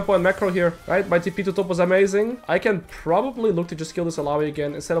really good tempo and macro here, right? My TP to top was amazing. I can probably look to just kill this Alois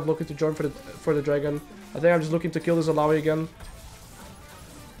again instead of looking to join for the dragon. I think I'm just looking to kill this Alois again.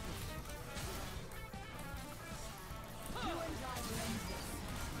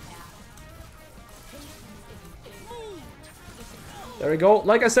 There we go.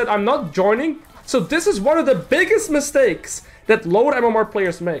 Like I said, I'm not joining. So this is one of the biggest mistakes that lower MMR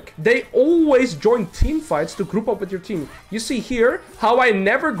players make. They always join team fights to group up with your team. You see here how I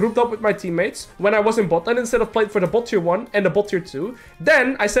never grouped up with my teammates when I was in bot lane instead of playing for the bot tier 1 and the bot tier 2.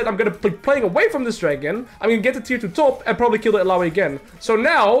 Then I said I'm gonna be playing away from this dragon. I'm gonna get the tier 2 top and probably kill the Alois again. So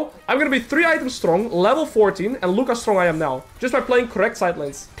now I'm gonna be 3 items strong, level 14, and look how strong I am now. Just by playing correct side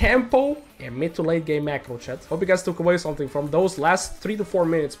lanes. Tempo and mid to late game macro, chat. Hope you guys took away something from those last 3 to 4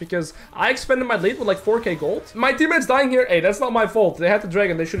 minutes, because I expanded my lead with like 4k gold. My teammates dying here, hey, that's not my fault. They had the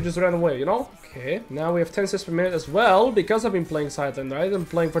dragon, they should have just ran away, you know? Okay, now we have 10 assists per minute as well, because I've been playing side lane, right? I'm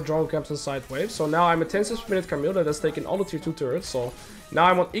playing for jungle camps and side waves. So now I'm a 10 assists per minute Camille that has taken all the tier 2 turrets. So now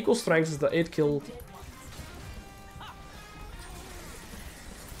I'm on equal strength as the 8 kill.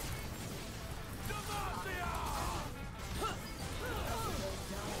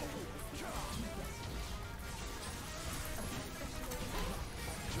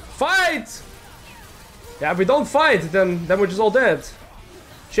 Fight! Yeah, if we don't fight, then we're just all dead.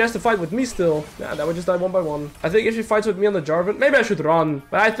 She has to fight with me still. Yeah, then we just die 1 by 1. I think if she fights with me on the Jarvan, maybe I should run.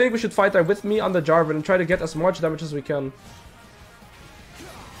 But I think we should fight her with me on the Jarvan and try to get as much damage as we can.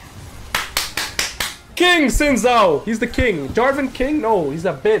 King Xin Zhao! He's the king. Jarvan king? No, he's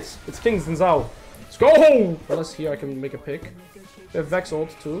a bitch. It's King Xin Zhao. Let's go! Well, let's here I can make a pick. We have Vex ult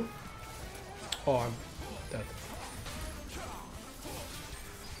too. Oh, I'm dead.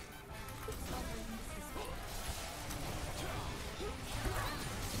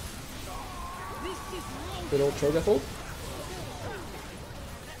 Little Cho'Gath ult.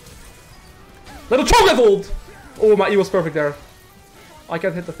 Little Cho'Gath ult! Oh, my E was perfect there. I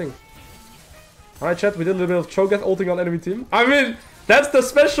can't hit the thing. Alright, chat, we did a little bit of Cho'Gath ulting on enemy team. I mean, that's the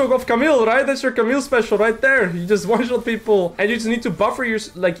special of Camille, right? That's your Camille special right there. You just one-shot people and you just need to buffer your...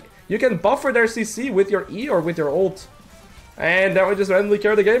 Like, you can buffer their CC with your E or with your ult. And that would just randomly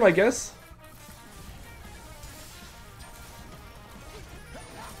carry the game, I guess.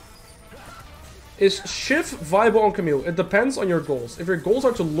 Is Shift viable on Camille? It depends on your goals. If your goals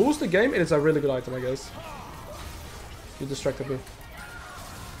are to lose the game, it is a really good item, I guess. You distracted me.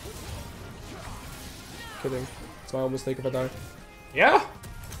 Kidding. It's my own mistake if I die. Yeah!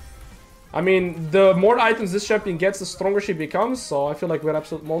 I mean, the more items this champion gets, the stronger she becomes. So I feel like we're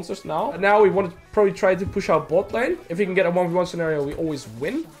absolute monsters now. Now we want to probably try to push out bot lane. If we can get a 1v1 scenario, we always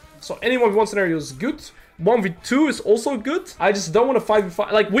win. So any 1v1 scenario is good. 1v2 is also good. I just don't want to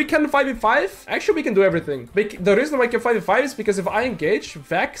 5v5. Like, we can 5v5. Actually, we can do everything. The reason why I can 5v5 is because if I engage,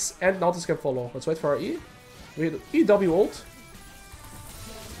 Vex and Nautilus can follow. Let's wait for our E. We hit EW ult.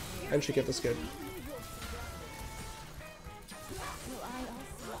 And she get the skip.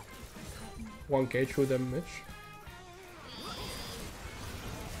 One K through damage.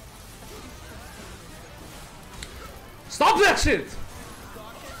 Stop that shit!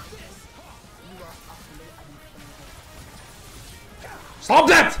 Stop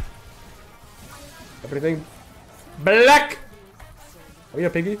that! Everything black. Are you a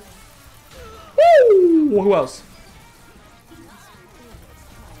piggy? Woo! Who else?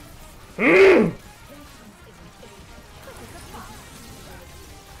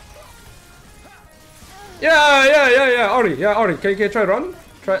 Yeah. Ari, can you try run?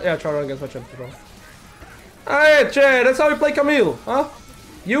 Try run against my champion, bro. Alright, Chad, that's how we play Camille, huh?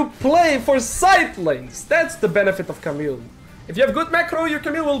 You play for side lanes. That's the benefit of Camille. If you have good macro, your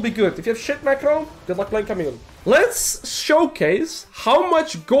Camille will be good. If you have shit macro, good luck playing Camille. Let's showcase how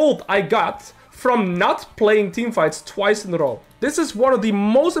much gold I got from not playing teamfights twice in a row. This is one of the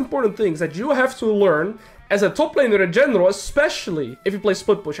most important things that you have to learn as a top laner in general, especially if you play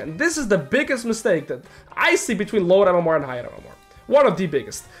split push. And this is the biggest mistake that I see between lower MMR and higher MMR. One of the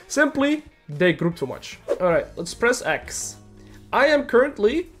biggest. Simply, they group too much. Alright, let's press X. I am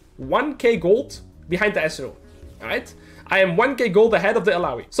currently 1k gold behind the Ezreal. Alright? I am 1k gold ahead of the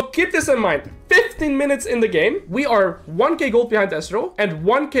Alois. So keep this in mind. 15 minutes in the game, we are 1k gold behind Ezreal and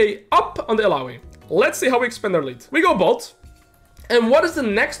 1k up on the Alois. Let's see how we expand our lead. We go bot. And what is the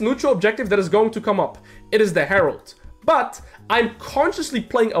next neutral objective that is going to come up? It is the Herald. But I'm consciously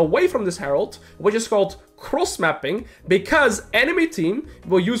playing away from this Herald, which is called cross mapping, because enemy team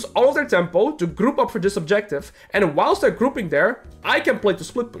will use all of their tempo to group up for this objective. And whilst they're grouping there, I can play to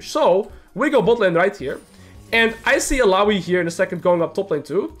split push. So we go bot lane right here. And I see Alois here in a second going up top lane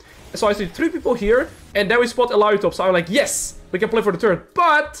too. So I see 3 people here, and then we spot Alois top. So I'm like, yes, we can play for the turn.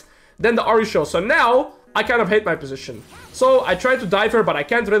 But then the Ari shows. So now I kind of hate my position. So I try to dive her, but I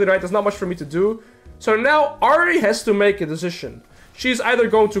can't really, right? There's not much for me to do. So now Ari has to make a decision. She's either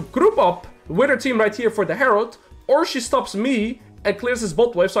going to group up with her team right here for the Herald, or she stops me and clears his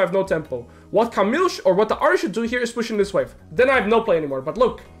bot wave, so I have no tempo. What Camille or what the Ari should do here is pushing this wave. Then I have no play anymore. But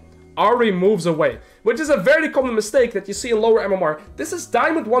look, Ari moves away, which is a very common mistake that you see in lower MMR. This is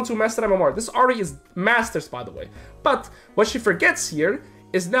Diamond 1-2 Master MMR. This Ari is Masters, by the way. But what she forgets here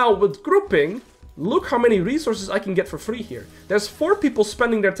is now with grouping, look how many resources I can get for free here. There's 4 people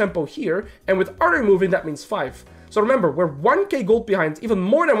spending their tempo here, and with Ari moving, that means 5. So remember, we're 1k gold behind, even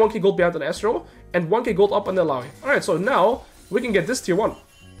more than 1k gold behind on Astro, and 1k gold up on the Alois. Alright, so now we can get this tier 1.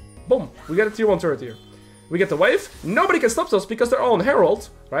 Boom, we get a tier 1 turret here. We get the wave. Nobody can stop us because they're all on Herald,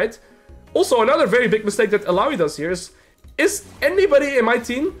 right? Also, another very big mistake that Alois does here is anybody in my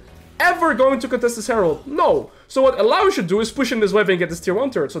team ever going to contest this Herald? No. So what Alois should do is push in this wave and get this tier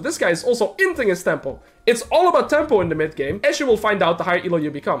 1 turret. So this guy is also inting his tempo. It's all about tempo in the mid game, as you will find out the higher elo you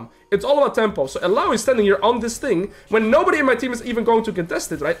become. It's all about tempo. So Alois is standing here on this thing when nobody in my team is even going to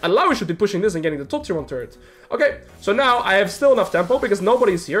contest it, right? Alois should be pushing this and getting the top tier 1 turret. Okay, so now I have still enough tempo because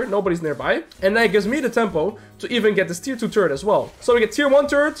nobody's here, nobody's nearby. And that gives me the tempo to even get this tier 2 turret as well. So we get tier 1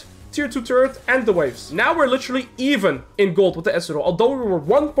 turret, tier 2 turret, and the waves. Now we're literally even in gold with the Ezreal, although we were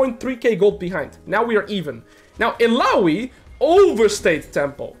 1.3k gold behind. Now we are even. Now Alois overstayed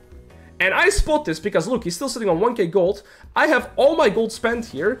tempo. And I spot this because look, he's still sitting on 1k gold. I have all my gold spent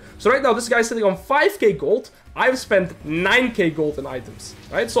here. So right now this guy's sitting on 5k gold. I've spent 9k gold in items,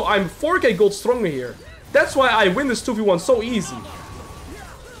 right? So I'm 4k gold stronger here. That's why I win this 2v1 so easy.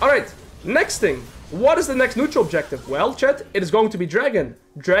 Alright, next thing. What is the next neutral objective? Well, chat, it is going to be Dragon.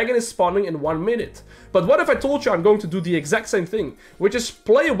 Dragon is spawning in 1 minute. But what if I told you I'm going to do the exact same thing? Which is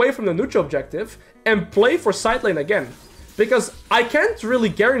play away from the neutral objective and play for side lane again. Because I can't really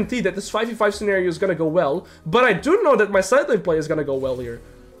guarantee that this 5v5 scenario is going to go well. But I do know that my side lane play is going to go well here.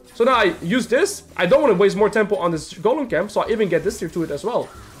 So now I use this. I don't want to waste more tempo on this golem camp. So I even get this tier to it as well.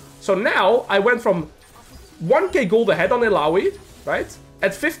 So now I went from 1k gold ahead on Alois, right?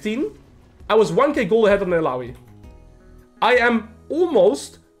 At 15... I was 1k gold ahead on Alois. I am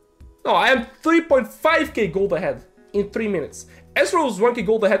 3.5k gold ahead in 3 minutes. Ezreal is 1k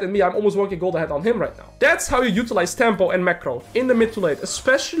gold ahead and me, I'm almost 1k gold ahead on him right now. That's how you utilize tempo and macro in the mid to late,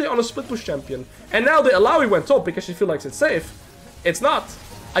 especially on a split push champion. And now the Alois went top because she feels like it's safe. It's not.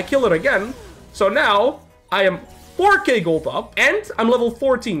 I kill her again. So now I am 4k gold up and I'm level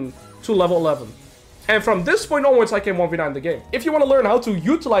 14 to level 11. And from this point onwards, I can 1v9 the game. If you want to learn how to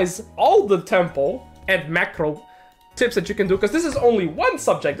utilize all the tempo and macro tips that you can do, because this is only one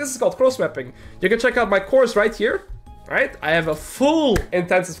subject, this is called cross mapping. You can check out my course right here, right? I have a full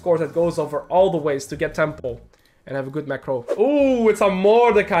intensive course that goes over all the ways to get tempo and have a good macro. Ooh, it's a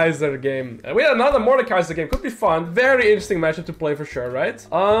Mordekaiser game. We had another Mordekaiser game. Could be fun. Very interesting matchup to play for sure, right?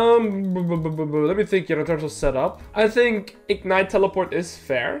 Let me think here in terms of setup. I think Ignite Teleport is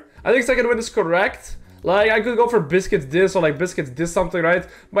fair. I think second win is correct. Like, I could go for Biscuits this or like Biscuits this something, right?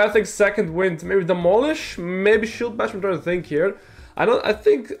 But I think second wind, maybe Demolish, maybe Shield Bash. I'm trying to think here. I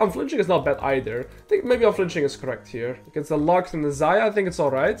think Unflinching is not bad either. I think maybe Unflinching is correct here. Against the Lux and the Zaya, I think it's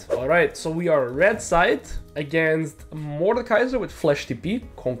alright. Alright, so we are red side against Mordekaiser with Flash TP,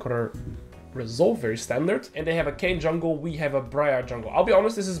 Conqueror Resolve, very standard. And they have a Kayn jungle, we have a Briar jungle. I'll be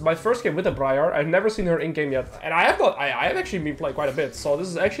honest, this is my first game with a Briar. I've never seen her in-game yet. And I have actually been playing quite a bit, so this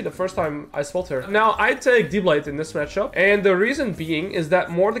is actually the first time I spot her. Now, I take D-Blade in this matchup, and the reason being is that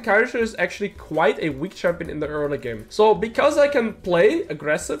Mordekaiser is actually quite a weak champion in the early game. So, because I can play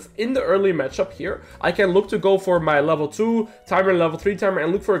aggressive in the early matchup here, I can look to go for my level 2 timer and level 3 timer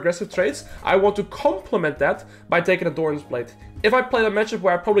and look for aggressive trades. I want to complement that by taking a Doran's Blade. If I play a matchup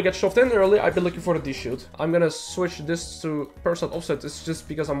where I probably get shoved in early, I'd be looking for the D-Shield. I'm gonna switch this to percent offset. It's just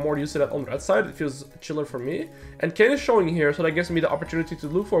because I'm more used to that on the red side. It feels chiller for me. And Kayn is showing here, so that gives me the opportunity to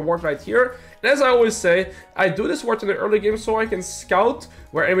look for a ward right here. And as I always say, I do this ward in the early game so I can scout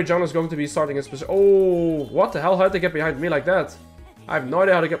where enemy jungle is going to be starting a specific... Oh, what the hell? How did they get behind me like that? I have no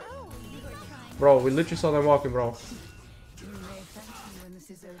idea how to get... Bro, we literally saw them walking, bro.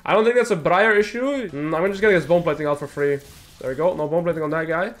 I don't think that's a Briar issue. I'm just gonna get his bone plating out for free. There we go, no bone plating on that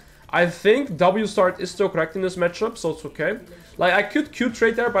guy. I think W start is still correct in this matchup, so it's okay. Like, I could Q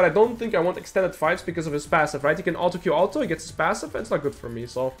trade there, but I don't think I want extended fights because of his passive, right? He can auto Q auto, he gets his passive, and it's not good for me.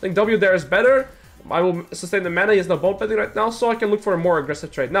 So I think W there is better. I will sustain the mana, he has no bone plating right now, so I can look for a more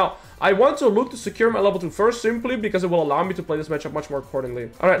aggressive trade. Now, I want to look to secure my level 2 first, simply because it will allow me to play this matchup much more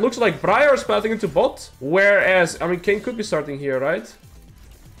accordingly. Alright, looks like Briar is planting into bot, whereas, I mean, Kayn could be starting here, right?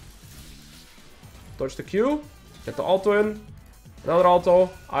 Dodge the Q, get the auto in. Another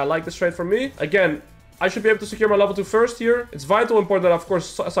auto. I like this trade for me. Again, I should be able to secure my level 2 first here. It's vital important that I, of course,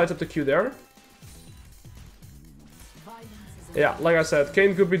 sides up the Q there. Yeah, like I said,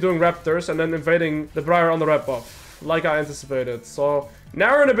 Kayn could be doing Raptors and then invading the Briar on the red buff. like I anticipated. So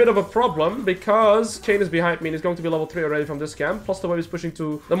now we're in a bit of a problem because Kane is behind me and he's going to be level 3 already from this camp. Plus the wave is pushing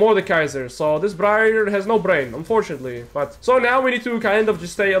to the Mordekaiser. So this Briar has no brain, unfortunately. But so now we need to kind of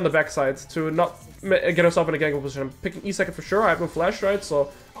just stay on the backside to not get ourselves in a gank position. I'm picking E-second for sure. I have no flash, right?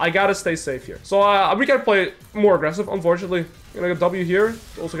 So I gotta stay safe here. So we gotta play more aggressive, unfortunately. Gonna get W here.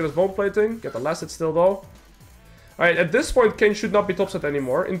 Also get his bone plating. Get the last hit still though. Alright, at this point, Kane should not be topset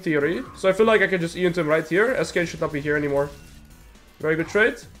anymore, in theory. So I feel like I can just E into him right here, as Kane should not be here anymore. Very good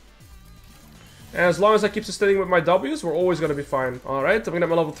trade. And as long as I keep sustaining with my Ws, we're always going to be fine. Alright, I'm going to have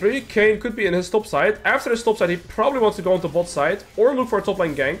my level 3. Kane could be in his top side. After his top side, he probably wants to go into bot side, or look for a top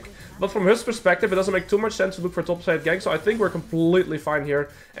lane gank. But from his perspective, it doesn't make too much sense to look for a top side gank, so I think we're completely fine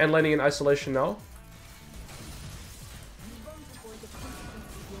here, and landing in isolation now.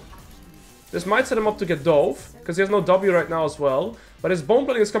 This might set him up to get dove, because he has no W right now as well. But his bone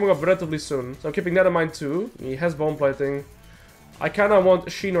plating is coming up relatively soon, so I'm keeping that in mind too. He has bone plating. I kind of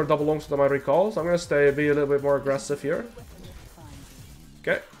want Sheen or double longsword on my recall, so I'm going to be a little bit more aggressive here.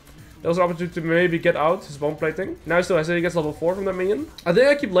 Okay. That was an opportunity to maybe get out his bone plating. Now he still has it, he gets level 4 from that minion. I think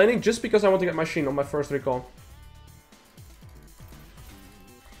I keep laning just because I want to get my Sheen on my first recall.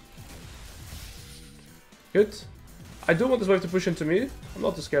 Good. I do want this wave to push into me. I'm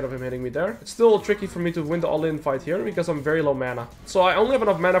not too scared of him hitting me there. It's still tricky for me to win the all-in fight here because I'm very low mana. So I only have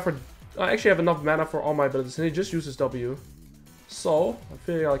enough mana for... I actually have enough mana for all my abilities and he just uses W. So, I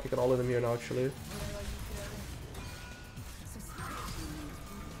feel like I can all-in him here now actually.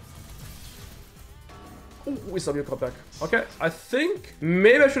 Ooh, his W cut back. Okay, I think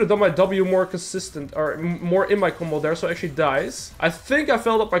maybe I should have done my W more consistent or more in my combo there so it actually dies. I think I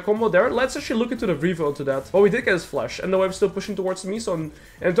filled up my combo there. Let's actually look into the revo into that. But we did get his flash and the wave is still pushing towards me. So in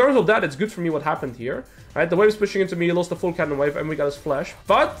terms of that, it's good for me what happened here. Right, the wave is pushing into me, he lost the full cannon wave and we got his flash.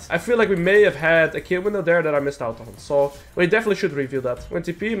 But I feel like we may have had a kill window there that I missed out on. So we definitely should review that. When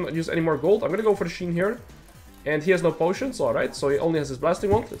TP, I'm not use any more gold. I'm gonna go for the Sheen here. And he has no potions, alright, so he only has his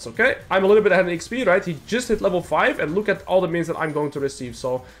blasting wand, it's okay. I'm a little bit ahead in XP, right? He just hit level 5, and look at all the minions that I'm going to receive.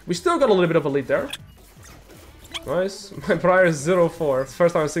 So, we still got a little bit of a lead there. Nice. My prior is 0-4. It's the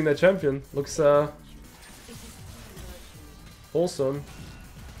first time I've seen that champion. Looks, awesome.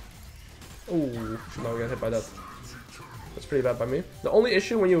 Ooh, should not get hit by that. That's pretty bad by me. The only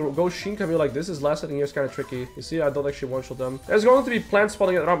issue when you go Sheen Camille like this is last hitting here is kind of tricky. You see, I don't actually one-shot them. There's going to be plant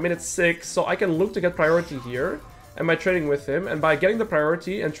spotting at around minute 6, so I can look to get priority here. And by trading with him, and by getting the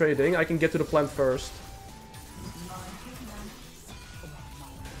priority and trading, I can get to the plant first.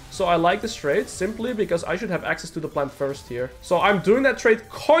 So I like this trade simply because I should have access to the plant first here. So I'm doing that trade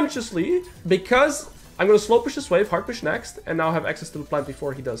consciously because I'm going to slow push this wave, hard push next, and now have access to the plant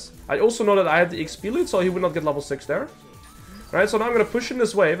before he does. I also know that I had the XP lead, so he would not get level 6 there. Alright, so now I'm going to push in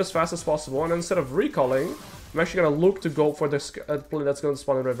this wave as fast as possible, and instead of recalling, I'm actually going to look to go for this play that's going to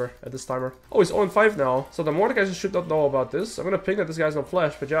spawn in river at this timer. Oh, he's 0-5 now, so the Mordekaiser should not know about this. I'm going to ping that this guy's no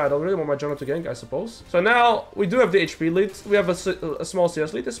flash, but yeah, I don't really want my jungle to gank, I suppose. So now, we do have the HP lead, we have a small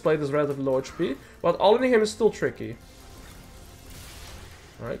CS lead, this plate is relatively low HP, but all-in him is still tricky.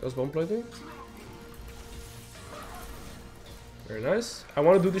 Alright, goes bone plating. Very nice. I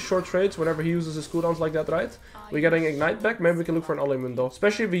want to do these short trades whenever he uses his cooldowns like that, right? We're getting Ignite back, maybe we can look for an all-in window.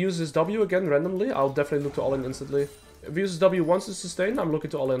 Especially if he uses his W again randomly, I'll definitely look to all-in instantly. If he uses W once to sustain, I'm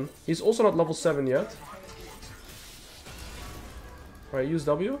looking to all-in. He's also not level 7 yet. Alright, use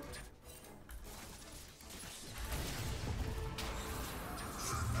W.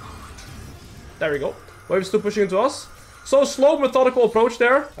 There we go. Wave is still pushing into us. So slow, methodical approach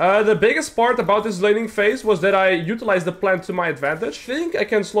there. The biggest part about this laning phase was that I utilized the plant to my advantage. I think I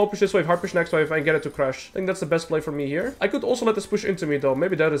can slow push this wave, hard push next wave, and get it to crash. I think that's the best play for me here. I could also let this push into me though.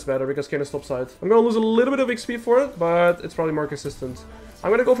 Maybe that is better because Kane is topside. I'm gonna lose a little bit of XP for it, but it's probably more consistent. I'm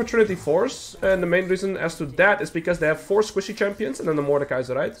gonna go for Trinity Force, and the main reason as to that is because they have 4 squishy champions and then the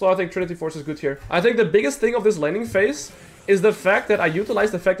Mordekaiser, right? So I think Trinity Force is good here. I think the biggest thing of this laning phase is the fact that I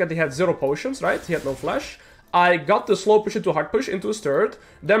utilized the fact that he had 0 potions, right? He had no flash. I got the slow push into hard push into his third,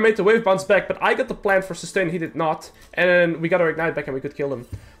 then made the wave bounce back, but I got the plant for sustain, he did not, and we got our ignite back and we could kill him.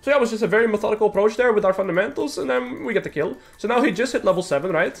 So yeah, it was just a very methodical approach there with our fundamentals, and then we get the kill. So now he just hit level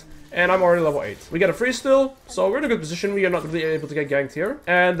 7, right? And I'm already level 8. We get a free still, so we're in a good position, we are not really able to get ganked here.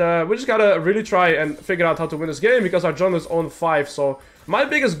 And we just gotta really try and figure out how to win this game, because our jungle is on 5, so my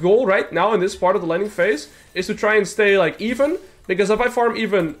biggest goal right now in this part of the laning phase is to try and stay like even. Because if I farm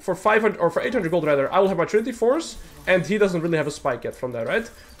even for 500 or for 800 gold rather, I will have my Trinity Force, and he doesn't really have a spike yet from that, right?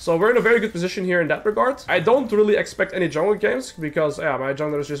 So we're in a very good position here in that regard. I don't really expect any jungle games because yeah, my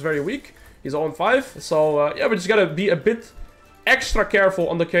jungler is just very weak. He's on 5, so yeah, we just gotta be a bit extra careful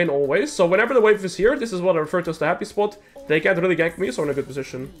on the Kayn always. So whenever the wave is here, this is what I refer to as the happy spot. They can't really gank me, so I'm in a good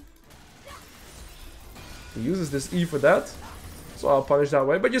position. He uses this E for that. So I'll punish that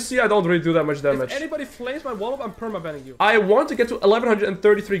way. But you see, I don't really do that much damage. If anybody flames my wall up, I'm permabanning you. I want to get to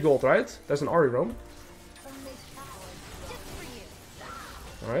 1133 gold, right? There's an Ari roam.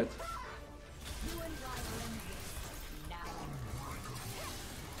 Alright.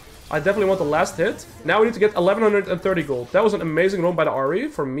 I definitely want the last hit. Now we need to get 1130 gold. That was an amazing roam by the Ari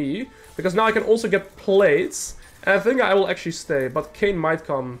for me. Because now I can also get plates. And I think I will actually stay. But Kayn might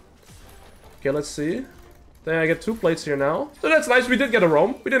come. Okay, let's see. Then I get 2 plates here now. So that's nice. We did get a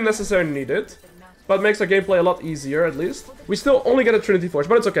roam. We didn't necessarily need it. But makes our gameplay a lot easier, at least. We still only get a Trinity Forge,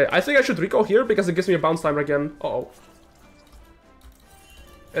 but it's okay. I think I should recall here because it gives me a bounce timer again. Uh-oh.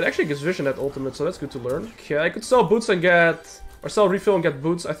 It actually gives vision at ultimate, so that's good to learn. Okay, I could sell boots and get... Or sell refill and get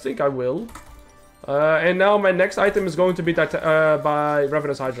boots. I think I will. And now my next item is going to be that by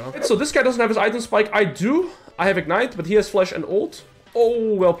Ravenous Hydra. So this guy doesn't have his item spike. I do. I have Ignite, but he has Flash and ult.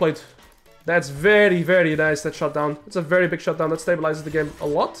 Oh, well played. That's very, very nice, that shutdown. It's a very big shutdown. That stabilizes the game a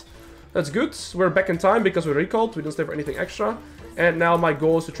lot. That's good. We're back in time because we recalled. We didn't stay for anything extra. And now my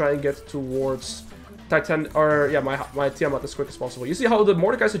goal is to try and get towards Titan... Or, yeah, my Tiamat as quick as possible. You see how the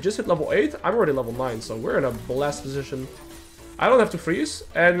Mordekaiser just hit level 8? I'm already level 9, so we're in a blast position. I don't have to freeze,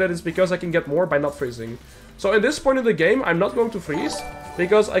 and that is because I can get more by not freezing. So in this point in the game, I'm not going to freeze,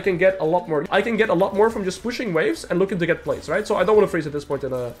 because I can get a lot more. I can get a lot more from just pushing waves and looking to get plates, right? So I don't want to freeze at this point in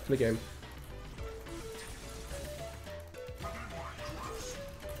the game.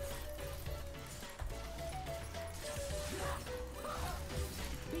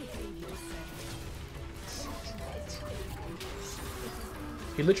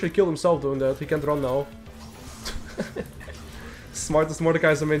 He literally killed himself doing that. He can't run now. Smartest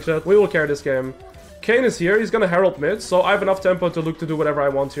Mordekaiser main chat. We will carry this game. Kayn is here. He's gonna Herald mid, so I have enough tempo to look to do whatever I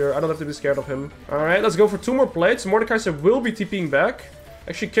want here. I don't have to be scared of him. Alright, let's go for 2 more plates. Mordekaiser will be TPing back.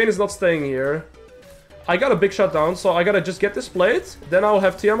 Actually, Kayn is not staying here. I got a big shutdown, so I gotta just get this plate. Then I'll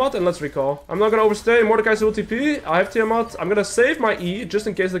have Tiamat, and let's recall. I'm not gonna overstay. Mordekaiser will TP. I have Tiamat. I'm gonna save my E, just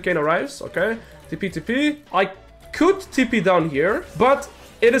in case the Kayn arrives. Okay. TP, TP. I could TP down here, but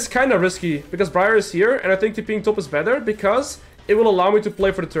it is kind of risky, because Briar is here, and I think TPing top is better, because it will allow me to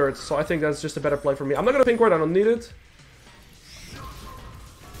play for the turret. So I think that's just a better play for me. I'm not gonna pink ward, I don't need it.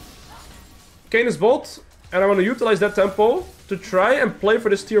 Kayn is bot, and I'm gonna utilize that tempo to try and play for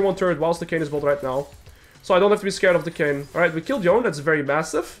this tier 1 turret whilst the Kayn is bot right now. So I don't have to be scared of the Kayn. Alright, we killed Yone, that's very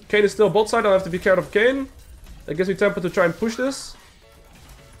massive. Kayn is still bot side, I don't have to be scared of Kayn. That gives me tempo to try and push this.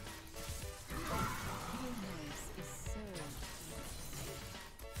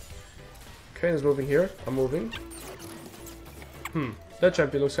 Kayn is moving here, I'm moving. That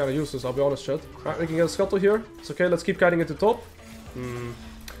champion looks kind of useless, I'll be honest, chat. Alright, we can get a scuttle here. It's okay, let's keep kiting it to top.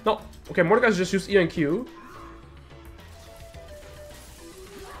 No, okay, Mordekaiser just used E and Q.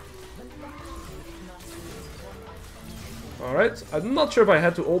 Alright, I'm not sure if I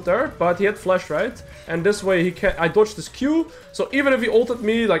had to ult there, but he had flash, right? And this way he can I dodged his Q, so even if he ulted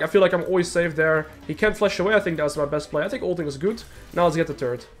me, like I feel like I'm always safe there. He can't flash away, I think that's my best play. I think ulting is good. Now let's get the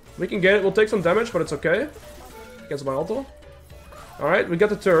turret. We can get it, we'll take some damage, but it's okay. Against my auto. Alright, we got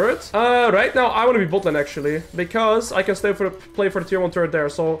the turret. Right now I want to be bot lane actually, because I can play for the tier 1 turret there.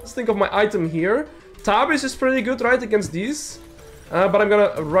 So let's think of my item here. Tabis is pretty good, right, against these. But I'm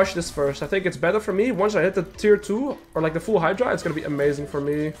gonna rush this first. I think it's better for me. Once I hit the tier 2, or like the full Hydra, it's gonna be amazing for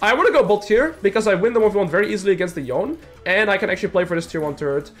me. I want to go bot here, because I win the 1v1 very easily against the Yone. And I can actually play for this tier 1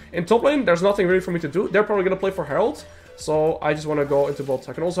 turret. In top lane, there's nothing really for me to do. They're probably gonna play for Herald. So I just want to go into bot.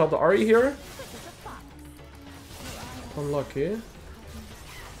 I can also help the Ahri here. Unlucky.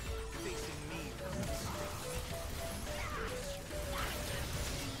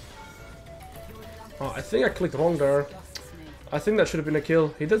 Oh, I think I clicked wrong there. I think that should have been a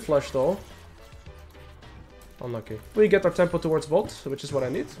kill. He did flash though. Unlucky. We get our tempo towards bot, which is what I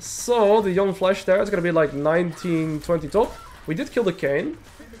need. So, the Yone flash there, it's gonna be like 19, 20 top. We did kill the Kayn.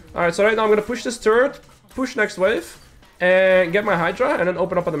 Alright, so right now I'm gonna push this turret, push next wave, and get my Hydra, and then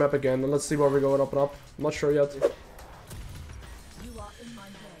open up on the map again. And let's see where we're going up and up. I'm not sure yet.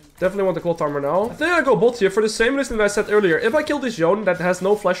 Definitely want the Cloth Armor now. I think I go bot here for the same reason that I said earlier. If I kill this Yone that has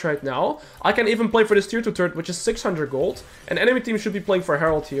no flash right now, I can even play for this tier 2 turret, which is 600 gold. And enemy team should be playing for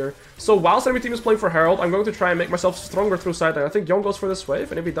Herald here. So whilst enemy team is playing for Herald, I'm going to try and make myself stronger through side lane. I think Yone goes for this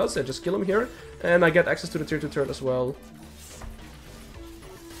wave, and if he does, I just kill him here. And I get access to the tier 2 turret as well.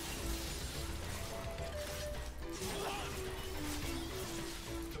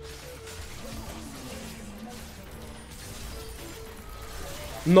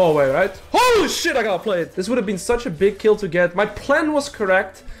 No way, right? Holy shit, I got played. This would have been such a big kill to get. My plan was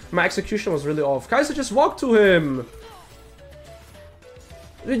correct. My execution was really off. Kai'Sa just walked to him.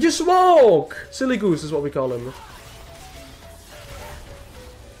 Just walk. Silly goose is what we call him.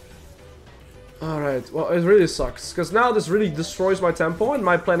 Alright, well, it really sucks. Because now this really destroys my tempo and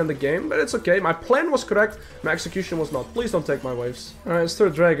my plan in the game. But it's okay. My plan was correct. My execution was not. Please don't take my waves. Alright, it's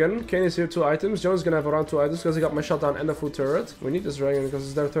third dragon. Kane is here, 2 items. Jones is gonna have around 2 items because he got my shutdown and a full turret. We need this dragon because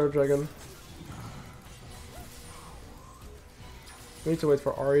it's their third dragon. We need to wait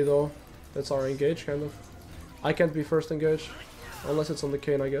for Ahri though. That's our engage, kind of. I can't be first engage. Unless it's on the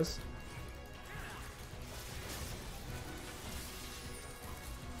Kane, I guess.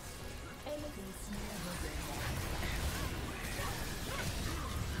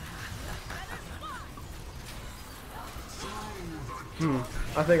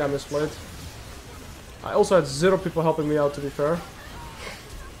 I think I misplayed. I also had 0 people helping me out, to be fair.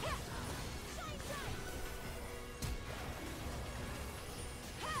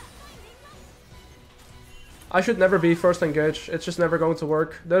 I should never be first engaged. It's just never going to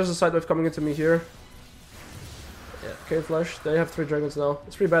work. There's a side wave coming into me here. Yeah, Kane flash. They have 3 dragons now.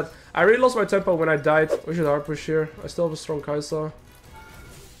 It's pretty bad. I really lost my tempo when I died. We should hard push here. I still have a strong Kai'Sa.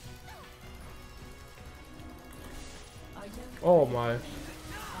 Oh my.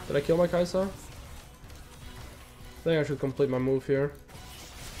 Did I kill my Kai'Sa? I think I should complete my move here.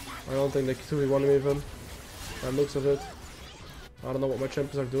 I don't think they 2v1 me even. By looks of it. I don't know what my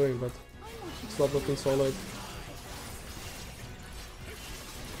champions are doing, but it's not looking solid.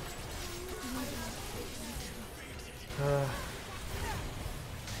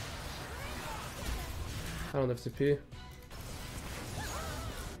 I don't have TP.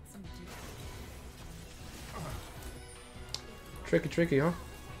 Tricky, huh?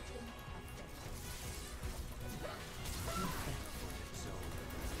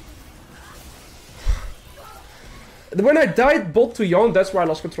 When I died bolt to Yon, that's where I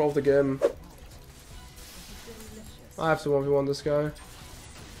lost control of the game. I have to 1v1 this guy.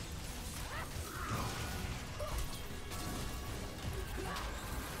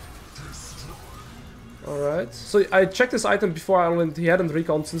 Alright. So I checked this item before he hadn't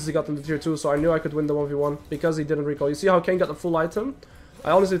recalled since he got into tier 2, so I knew I could win the 1v1 because he didn't recall. You see how Kane got the full item?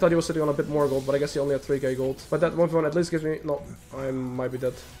 I honestly thought he was sitting on a bit more gold, but I guess he only had 3k gold. But that 1v1 at least gives me... No, I might be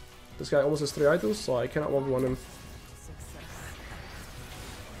dead. This guy almost has 3 items, so I cannot 1v1 him.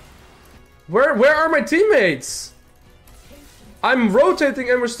 Where are my teammates? I'm rotating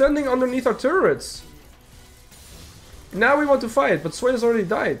and we're standing underneath our turrets. Now we want to fight, but Sway has already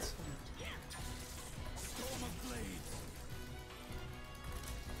died.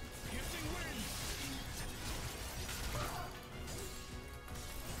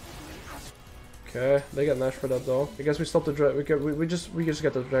 Okay, they get Nash for that though. I guess we stopped the dragon. We just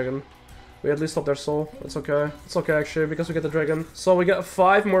get the dragon. We at least stop their soul. It's okay. It's okay actually because we get the dragon. So we got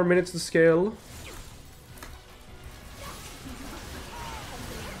 5 more minutes to scale.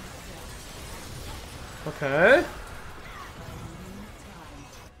 Okay.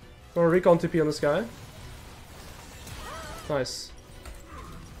 Gonna recon TP on this guy. Nice.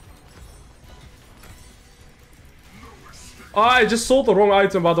 Oh, I just sold the wrong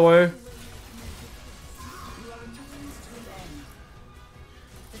item by the way.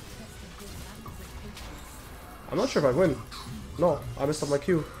 I'm not sure if I win. No, I messed up my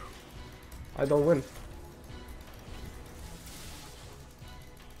Q. I don't win.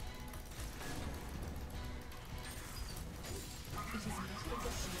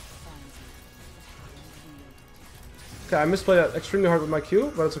 Okay, I misplayed that extremely hard with my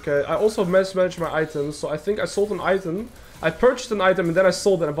Q, but it's okay. I also mismanaged my items, so I think I sold an item. I purchased an item and then I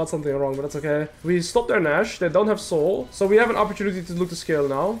sold it and I bought something wrong, but that's okay. We stopped their Nash, they don't have soul, so we have an opportunity to look to scale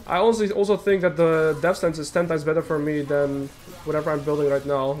now. I honestly also think that the death stance is 10 times better for me than whatever I'm building right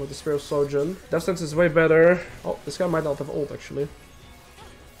now with the Spear of Sojourn. Death stance is way better. Oh, this guy might not have ult actually.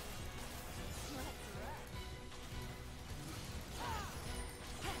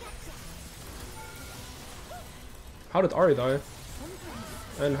 How did Ahri die?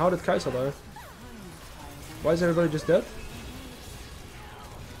 And how did Kai'Sa die? Why is everybody just dead?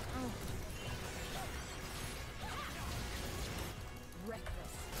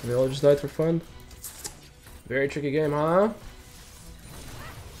 They all just died for fun. Very tricky game, huh?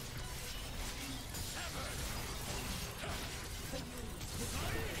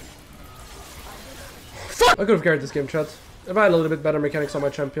 Fuck! I could have carried this game, chat. If I had a little bit better mechanics on my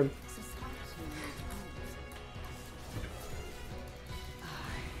champion.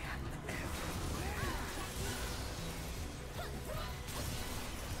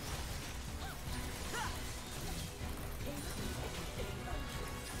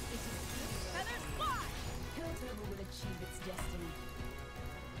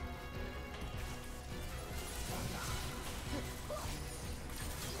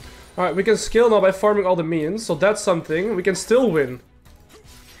 Alright, we can skill now by farming all the minions, so that's something. We can still win.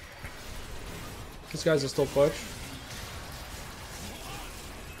 These guys are still clutch.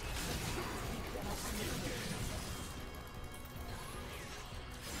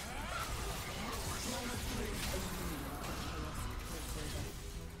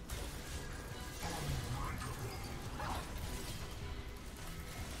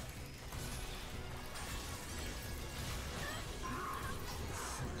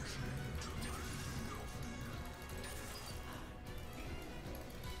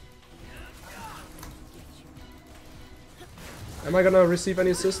 Am I gonna receive any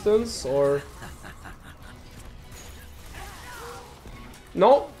assistance or?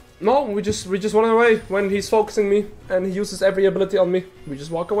 No, no, we just run away when he's focusing me and he uses every ability on me. We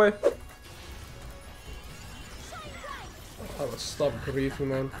just walk away. Oh, stop griefing,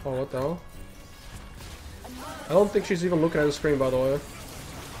 man. Oh, what the hell? I don't think she's even looking at the screen, by the way.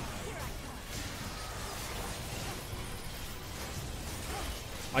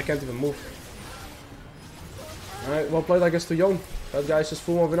 I can't even move. Alright, well played I guess to Yon. That guy's just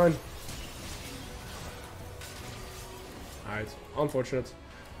full 1v9. Alright, unfortunate.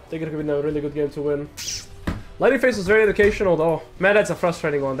 I think it could have been a really good game to win. Lightning Phase was very educational though. Man, that's a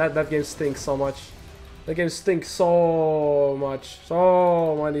frustrating one. That game stinks so much. That game stinks so much.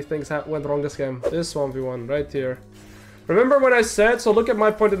 So many things went wrong this game. This 1v1 right here. Remember when I said, so look at my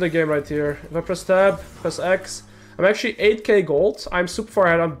point in the game right here. If I press tab, press X, I'm actually 8k gold. I'm super far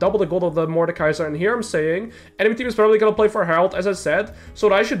ahead. I'm double the gold of the Mordekaiser. And here I'm saying, enemy team is probably going to play for Herald, as I said. So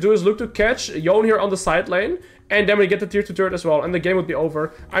what I should do is look to catch Yon here on the side lane. And then we get the tier 2 turret as well. And the game would be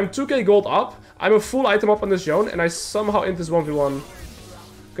over. I'm 2k gold up. I'm a full item up on this Yon. And I somehow int this 1v1.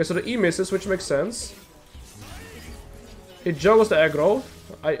 Okay, so the E misses, which makes sense. He juggles the aggro.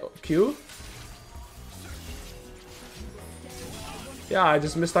 I Q. Yeah, I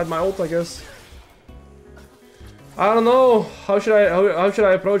just missed out my ult, I guess. I don't know. How should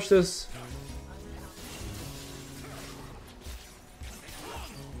I approach this?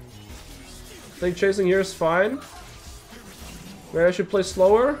 I think chasing here is fine. Maybe I should play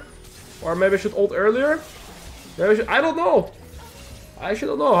slower, or maybe I should ult earlier. Maybe I should. I don't know. I actually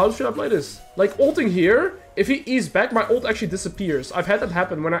don't know. How should I play this? Like ulting here. If he E's back, my ult actually disappears. I've had that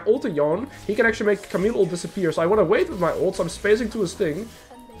happen. When I ult a Yon, he can actually make Camille ult disappear. So I want to wait with my ult. So I'm spacing to his thing.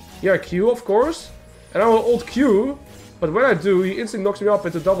 Yeah, Q of course. And I will ult Q, but when I do, he instantly knocks me up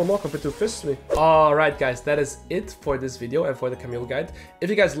into double knockup into fists me. Alright guys, that is it for this video and for the Camille guide. If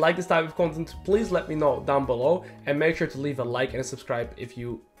you guys like this type of content, please let me know down below. And make sure to leave a like and a subscribe if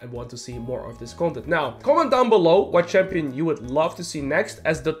you want to see more of this content. Now, comment down below what champion you would love to see next,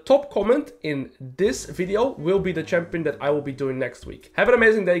 as the top comment in this video will be the champion that I will be doing next week. Have an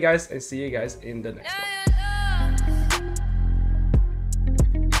amazing day guys, and see you guys in the next one.